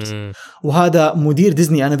كريس ساندرز. وهذا مدير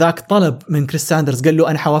ديزني أنا ذاك طلب من كريس ساندرز، قال له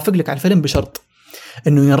أنا حوافق لك على الفيلم بشرط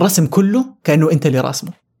أنه ينرسم كله كأنه أنت اللي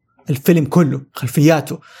راسمه. الفيلم كله،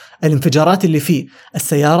 خلفياته، الانفجارات اللي فيه،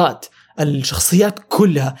 السيارات، الشخصيات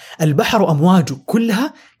كلها، البحر وأمواجه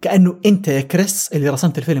كلها، كأنه أنت يا كريس اللي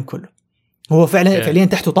رسمت الفيلم كله. هو فعليا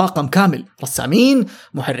تحته طاقم كامل، رسامين،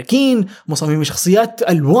 محركين، مصممين شخصيات،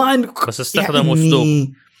 ألوان، بس استخدم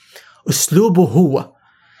أسلوبه هو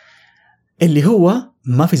اللي هو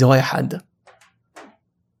ما في زوايا حادة.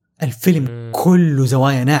 الفيلم كله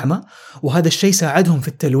زوايا ناعمة، وهذا الشيء ساعدهم في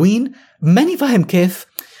التلوين. ماني فاهم كيف،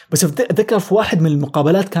 بس أتذكر في واحد من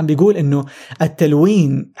المقابلات كان بيقول إنه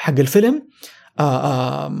التلوين حق الفيلم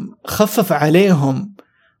خفف عليهم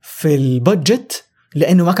في البادجت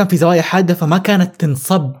لأنه ما كان في زوايا حادة، فما كانت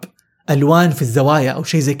تنصب ألوان في الزوايا أو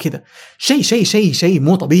شيء زي كذا. شيء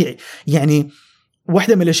مو طبيعي. يعني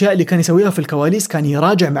واحدة من الأشياء اللي كان يسويها في الكواليس كان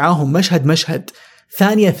يراجع معاهم مشهد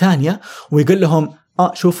ثانية ويقول لهم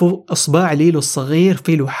شوفوا إصبع ليلو الصغير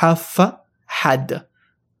في له حافة حادة،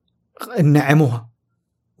 نعموها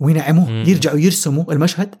وينعموه. يرجعوا يرسموا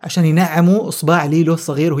المشهد عشان ينعموا إصبع ليلو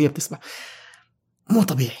الصغير وهي بتسبح. مو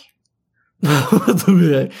طبيعي.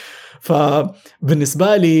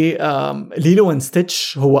 فبالنسبة لي ليلو اند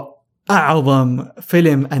ستيتش هو أعظم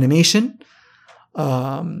فيلم أنيميشن.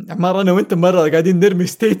 عمار أنا وإنت مرة قاعدين نرمي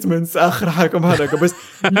ستيتمنتس آخر حاجة هذا، بس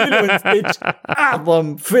ليلو اند ستيتش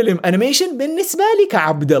أعظم فيلم أنيميشن بالنسبة لي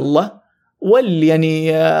كعبد الله، واللي يعني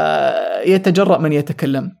يتجرأ من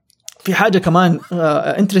يتكلم. في حاجة كمان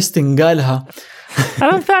انترستينج قالها.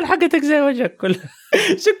 الأمثال حقتك زي وجهك كله.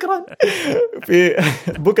 شكرا. في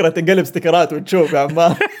بكرة تنقلب ستيكرات وتشوف يا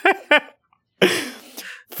عمار.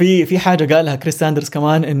 في حاجة قالها كريس ساندرز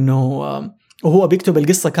كمان، إنه وهو بيكتب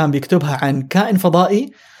القصة كان بيكتبها عن كائن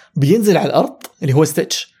فضائي بينزل على الأرض اللي هو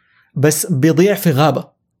ستيتش، بس بيضيع في غابة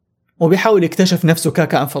وبيحاول يكتشف نفسه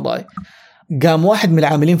ككائن فضائي. قام واحد من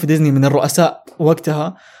العاملين في ديزني من الرؤساء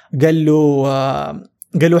وقتها قال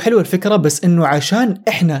له حلوة الفكرة، بس إنه عشان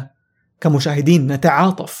إحنا كمشاهدين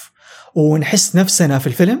نتعاطف ونحس نفسنا في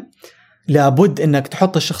الفيلم لابد إنك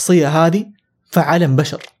تحط الشخصية هذه في عالم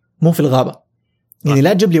بشر مو في الغابة. يعني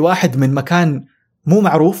لا تجيب لي واحد من مكان مو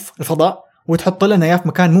معروف الفضاء وتحط لنا إياه في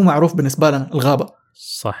مكان مو معروف بالنسبة لنا الغابة.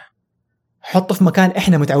 صح. حطه في مكان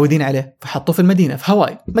إحنا متعودين عليه، فحطه في المدينة في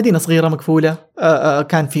هاواي، مدينة صغيرة مكفولة.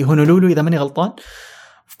 كان في هونولولو إذا ماني غلطان.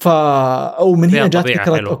 أو من هنا جات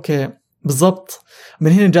فكرة حلو. أوكي بالضبط،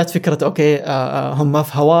 من هنا جات فكرة أوكي هم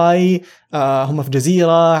في هاواي، هم في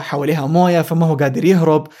جزيرة حواليها موية فما هو قادر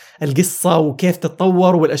يهرب، القصة وكيف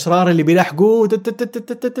تتطور والأشرار اللي بيلاحقوه.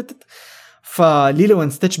 فليلو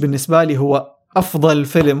أند ستيتش بالنسبة لي هو أفضل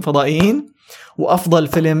فيلم فضائيين وأفضل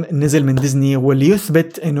فيلم نزل من ديزني، واللي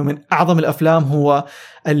يثبت أنه من أعظم الأفلام هو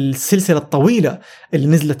السلسلة الطويلة اللي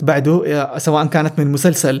نزلت بعده، سواء كانت من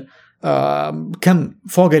مسلسل كم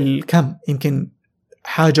فوق الكم يمكن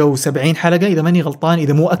حاجة و70 حلقة إذا ماني غلطان،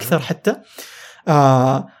 إذا مو أكثر حتى.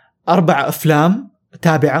 4 أفلام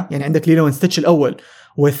تابعة، يعني عندك ليلو أند ستيتش الأول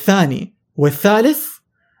والثاني والثالث،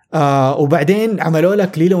 وبعدين عملوا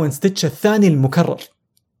لك ليلو أند ستيتش الثاني المكرر.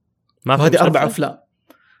 وهذه 4 أفلام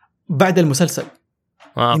بعد المسلسل.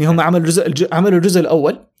 يعني هم عملوا الجزء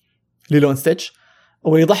الأول ليلو أند ستيتش،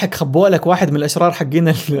 ويضحك خبوا لك واحد من الأشرار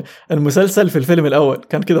حقين المسلسل في الفيلم الأول،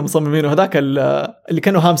 كان كذا مصممين، وهذاك اللي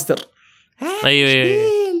كانوا هامستر.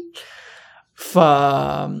 أيوة.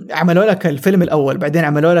 فعملوا لك الفيلم الأول، بعدين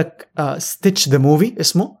عملوا لك ستيتش ذا موفي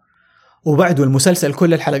اسمه، وبعده المسلسل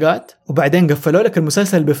كل الحلقات، وبعدين قفلوا لك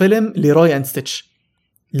المسلسل بفيلم لروي أند ستيتش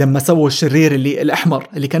لما سووا الشرير اللي الأحمر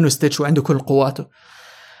اللي كانه ستيتش وعنده كل قواته.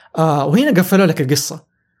 وهنا قفلوا لك القصة.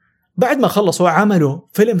 بعد ما خلصوا عملوا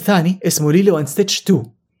فيلم ثاني اسمه ليلو أند ستيتش 2.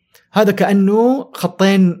 هذا كأنه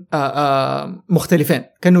خطين مختلفين،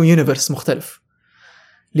 كأنه يونيفرس مختلف.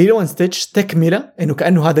 ليلو أند ستيتش تكملة، إنه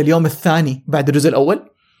كأنه هذا اليوم الثاني بعد الجزء الأول.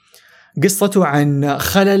 قصته عن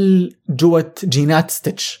خلل جوة جينات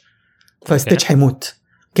ستيتش، فستيتش حيموت.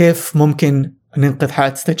 كيف ممكن ننقذ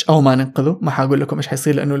حياة ستيتش أو ما ننقذه؟ ما حقول لكم إيش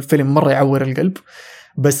حيصير لأنه الفيلم مرة يعور القلب،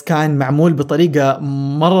 بس كان معمول بطريقة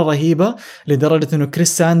مرة رهيبة، لدرجة إنه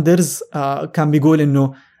كريس ساندرز كان بيقول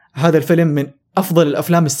إنه هذا الفيلم من أفضل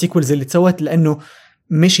الأفلام السيكولز اللي تسوت، لأنه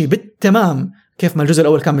مشي بالتمام كيف ما الجزء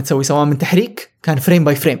الأول كان متسوي، سواء من تحريك كان فريم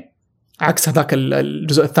باي فريم، عكس هذاك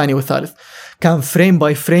الجزء الثاني والثالث كان فريم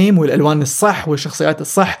باي فريم، والألوان الصح والشخصيات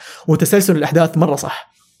الصح وتسلسل الأحداث مرة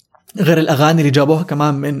صح، غير الأغاني اللي جابوها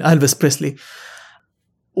كمان من ألفيس بريسلي.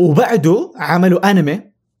 وبعده عملوا أنمي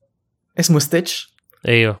اسمه ستيتش.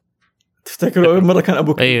 ايوه تفتكروا مرة كان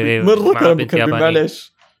أبوك أيوة. مرة كان أبوك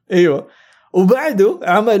معلش. ايوه. وبعده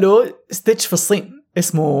عملوا ستيتش في الصين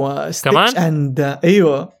اسمه ستيتش اند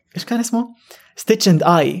ايوه ايش كان اسمه؟ ستيتش اند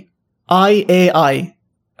اي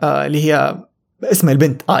اللي هي اسم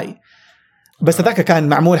البنت اي، بس هذاك كان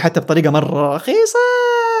معمول حتى بطريقة مرة رخيصة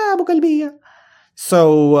ابو قلبية.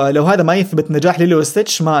 لو هذا ما يثبت نجاح ليلو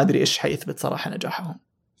وستيتش، ما ادري ايش حيثبت صراحة نجاحهم.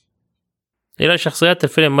 إلى شخصيات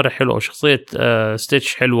الفيلم مرة حلوة، وشخصية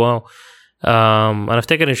ستيتش حلوة. أنا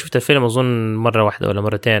أفتكر إني شفت الفيلم أظن مرة واحدة ولا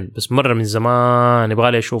مرتين، بس مرة من زمان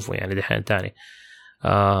يبغالي أشوفه يعني دي حين تاني.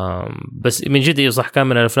 بس من جد صح كان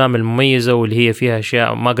من الأفلام المميزة واللي هي فيها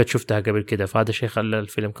أشياء ما قد شفتها قبل كده، فهذا شيء خلى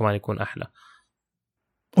الفيلم كمان يكون أحلى.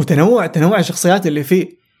 وتنوع الشخصيات اللي فيه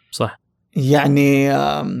صح. يعني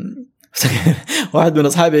واحد من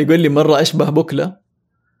أصحابي يقول لي مرة أشبه بوكلة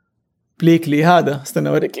بليكلي، هذا استنى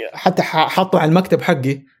أوريك، حتى حطه على المكتب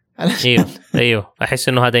حقي. ايوه احس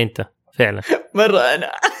انه هذا انت فعلا مرة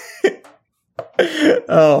انا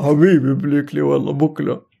حبيبي بليكلي والله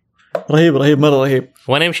بوكله رهيب مرة رهيب.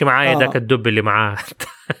 وانا يمشي معايا ذاك الدب اللي معاه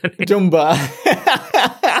جنبا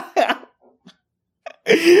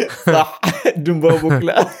صح جنبا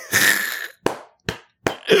وبوكله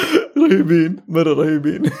رهيبين مرة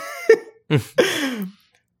رهيبين.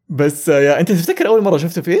 بس يا انت تفتكر اول مرة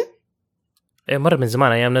شفته فيه؟ مرة من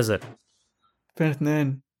زمان ايام نزل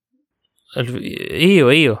 2002.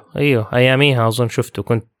 ايوه اياميها اظن شفته،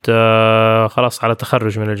 كنت خلاص على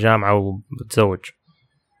تخرج من الجامعة وبتزوج.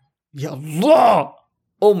 يا الله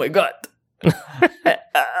او ماي جاد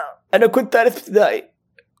انا كنت ثالث ابتدائي.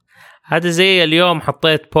 هذا زي اليوم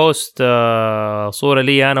حطيت بوست صورة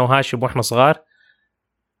لي انا وهاشم واحنا صغار،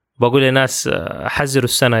 بقول للناس حذروا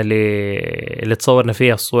السنة اللي تصورنا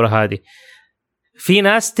فيها الصورة هذه. في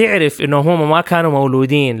ناس تعرف انه هم ما كانوا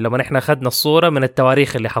مولودين لما نحن اخذنا الصورة من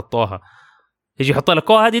التواريخ اللي حطوها. يجي يحط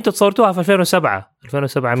لك هذه انتوا تصورتوها في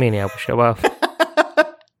 2007 مين يا ابو الشباب؟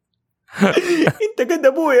 انت قد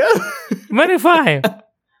ابويا. ماني فاهم.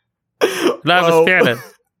 لا بس فعلا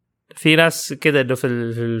في ناس كده انه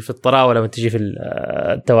في الطراوه لما تجي في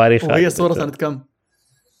التواريخ. وهي الصوره سنه كم؟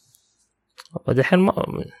 ودحين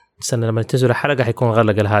سنه لما تنزل الحلقه حيكون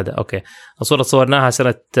غلق هذا. اوكي الصوره صورناها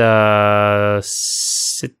سنه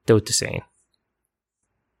 96.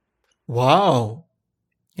 واو.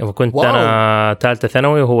 وكنت انا ثالثه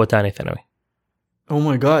ثانوي وهو ثاني ثانوي. او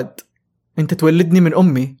ماي جاد، انت تولدني من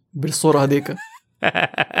امي بالصوره هذيك.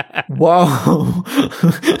 واو.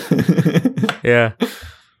 يا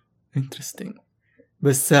انترستينج.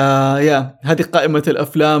 بس يا هذه قائمه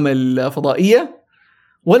الافلام الفضائيه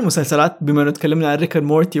والمسلسلات. بما انه تكلمنا عن ريك اند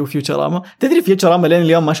مورتي وفيوتشراما، تدري فيوتشراما لين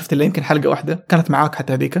اليوم ما شفت الا يمكن حلقه واحده كانت معاك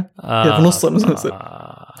حتى هذيك في نص المسلسل.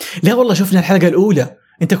 لا والله شفنا الحلقه الاولى،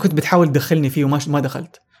 انت كنت بتحاول تدخلني فيه وما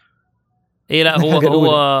دخلت. اي لا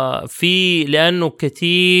هو في لانه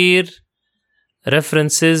كثير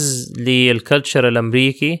ريفرنسز للكلتشر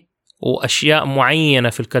الامريكي واشياء معينه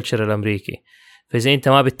في الكلتشر الامريكي، فاذا انت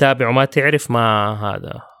ما بتتابع وما تعرف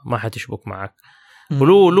ما حتشبك معك.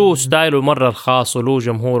 ولو ستايله مره الخاص وله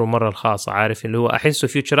جمهوره مره الخاص، عارف اللي هو احسه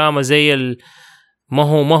فيوتشراما زي ما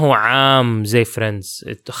هو عام زي فريندز،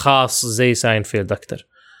 خاص زي ساينفيلد اكتر.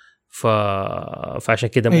 فعشان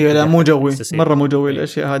كده ايوه لا مو جوي مره، مو جوي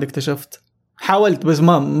الاشياء هذه. اكتشفت حاولت بس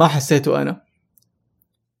ما حسيته انا.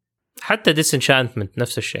 حتى ديسنشانتمنت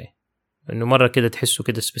نفس الشيء، انه مره كده تحسه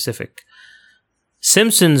كده سبيسيفيك.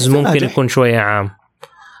 سيمبسونز ممكن يكون شويه عام،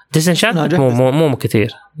 ديسنشانتمنت مو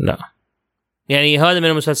كثير. لا يعني هذا من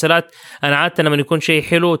المسلسلات انا عادة لما يكون شيء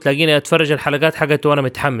حلو تلاقيني اتفرج الحلقات حقته وانا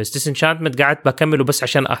متحمس. ديسنشانتمنت قعدت بكمله بس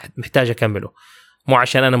عشان محتاج اكمله، مو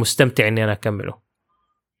عشان انا مستمتع اني انا اكمله.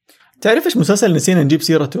 تعرف ايش مسلسل نسينا نجيب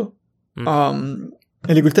سيرته؟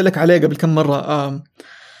 اللي قلت لك عليه قبل كم مره،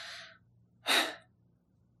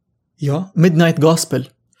 يا ميدنايت جوسبل.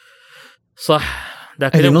 صح،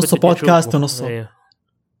 ذاك اللي نص بودكاست ونص.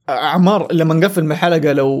 عمار لما نقفل من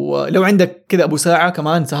الحلقه، لو عندك كذا ابو ساعه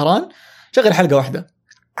كمان سهران، شغل حلقه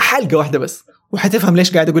واحده بس وحتفهم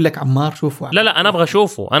ليش قاعد اقول لك عمار شوفه. لا انا ابغى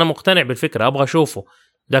اشوفه، انا مقتنع بالفكره ابغى اشوفه.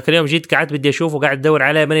 ذاك اليوم جيت قاعد بدي اشوفه، قاعد ادور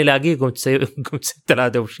عليه ماني لاقيه، قمت سبت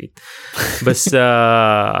هذا ومشيت. بس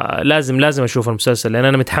لازم اشوف المسلسل لان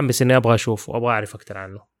انا متحمس اني ابغى اشوفه وابغى اعرف اكثر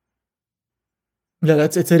عنه. لا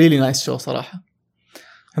اتس ريلي نايس شو صراحه.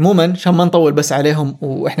 عموما عشان ما نطول بس عليهم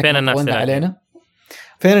واحنا كنا علينا،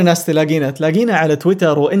 فين الناس تلاقينا على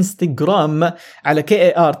تويتر وانستغرام على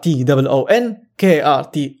KARTON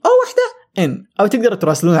او تقدروا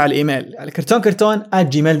تراسلونا على الايميل على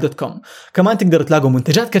كرتون@gmail.com. كمان تقدروا تلاقوا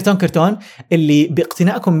منتجات كرتون اللي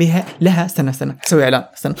باقتنائكم بها لها استنى اسوي اعلان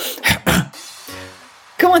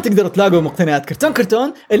كمان تقدروا تلاقوا مقتنيات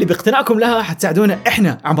كرتون اللي باقتنائكم لها حتساعدونا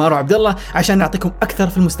احنا عمار وعبد الله عشان نعطيكم اكثر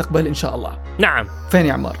في المستقبل ان شاء الله. نعم. فين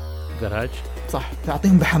يا عمار؟ جراج. صح،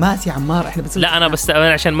 تعطيهم بحماس يا عمار. احنا لا انا بس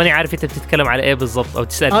عشان ماني عارف انت بتتكلم على ايه بالضبط او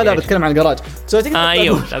تسالني. لا بتكلم عن الجراج.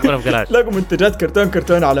 ايوه اقول في الجراج. لاقوا منتجات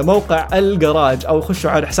كرتون على موقع الجراج او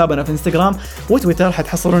خشوا على حسابنا في انستغرام وتويتر،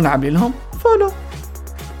 حتحصلونا عاملين لهم فولو.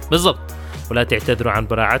 بالضبط. ولا تعتذروا عن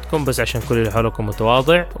براعتكم بس عشان كل اللي حولكم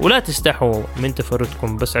متواضع، ولا تستحوا من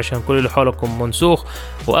تفردكم بس عشان كل اللي حولكم منسوخ،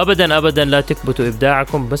 وابدا لا تكبتوا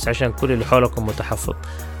ابداعكم بس عشان كل اللي حولكم متحفظ.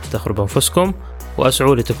 افتخروا بانفسكم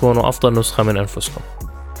واسعوا لتكونوا افضل نسخه من انفسكم.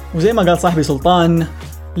 وزي ما قال صاحبي سلطان،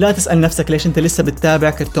 لا تسال نفسك ليش انت لسه بتتابع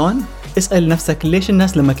كرتون، اسال نفسك ليش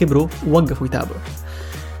الناس لما كبروا وقفوا يتابعوا.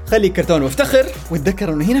 خليك كرتون وافتخر،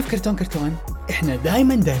 وتذكر انه هنا في كرتون احنا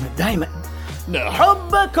دايما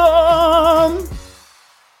نحبكم.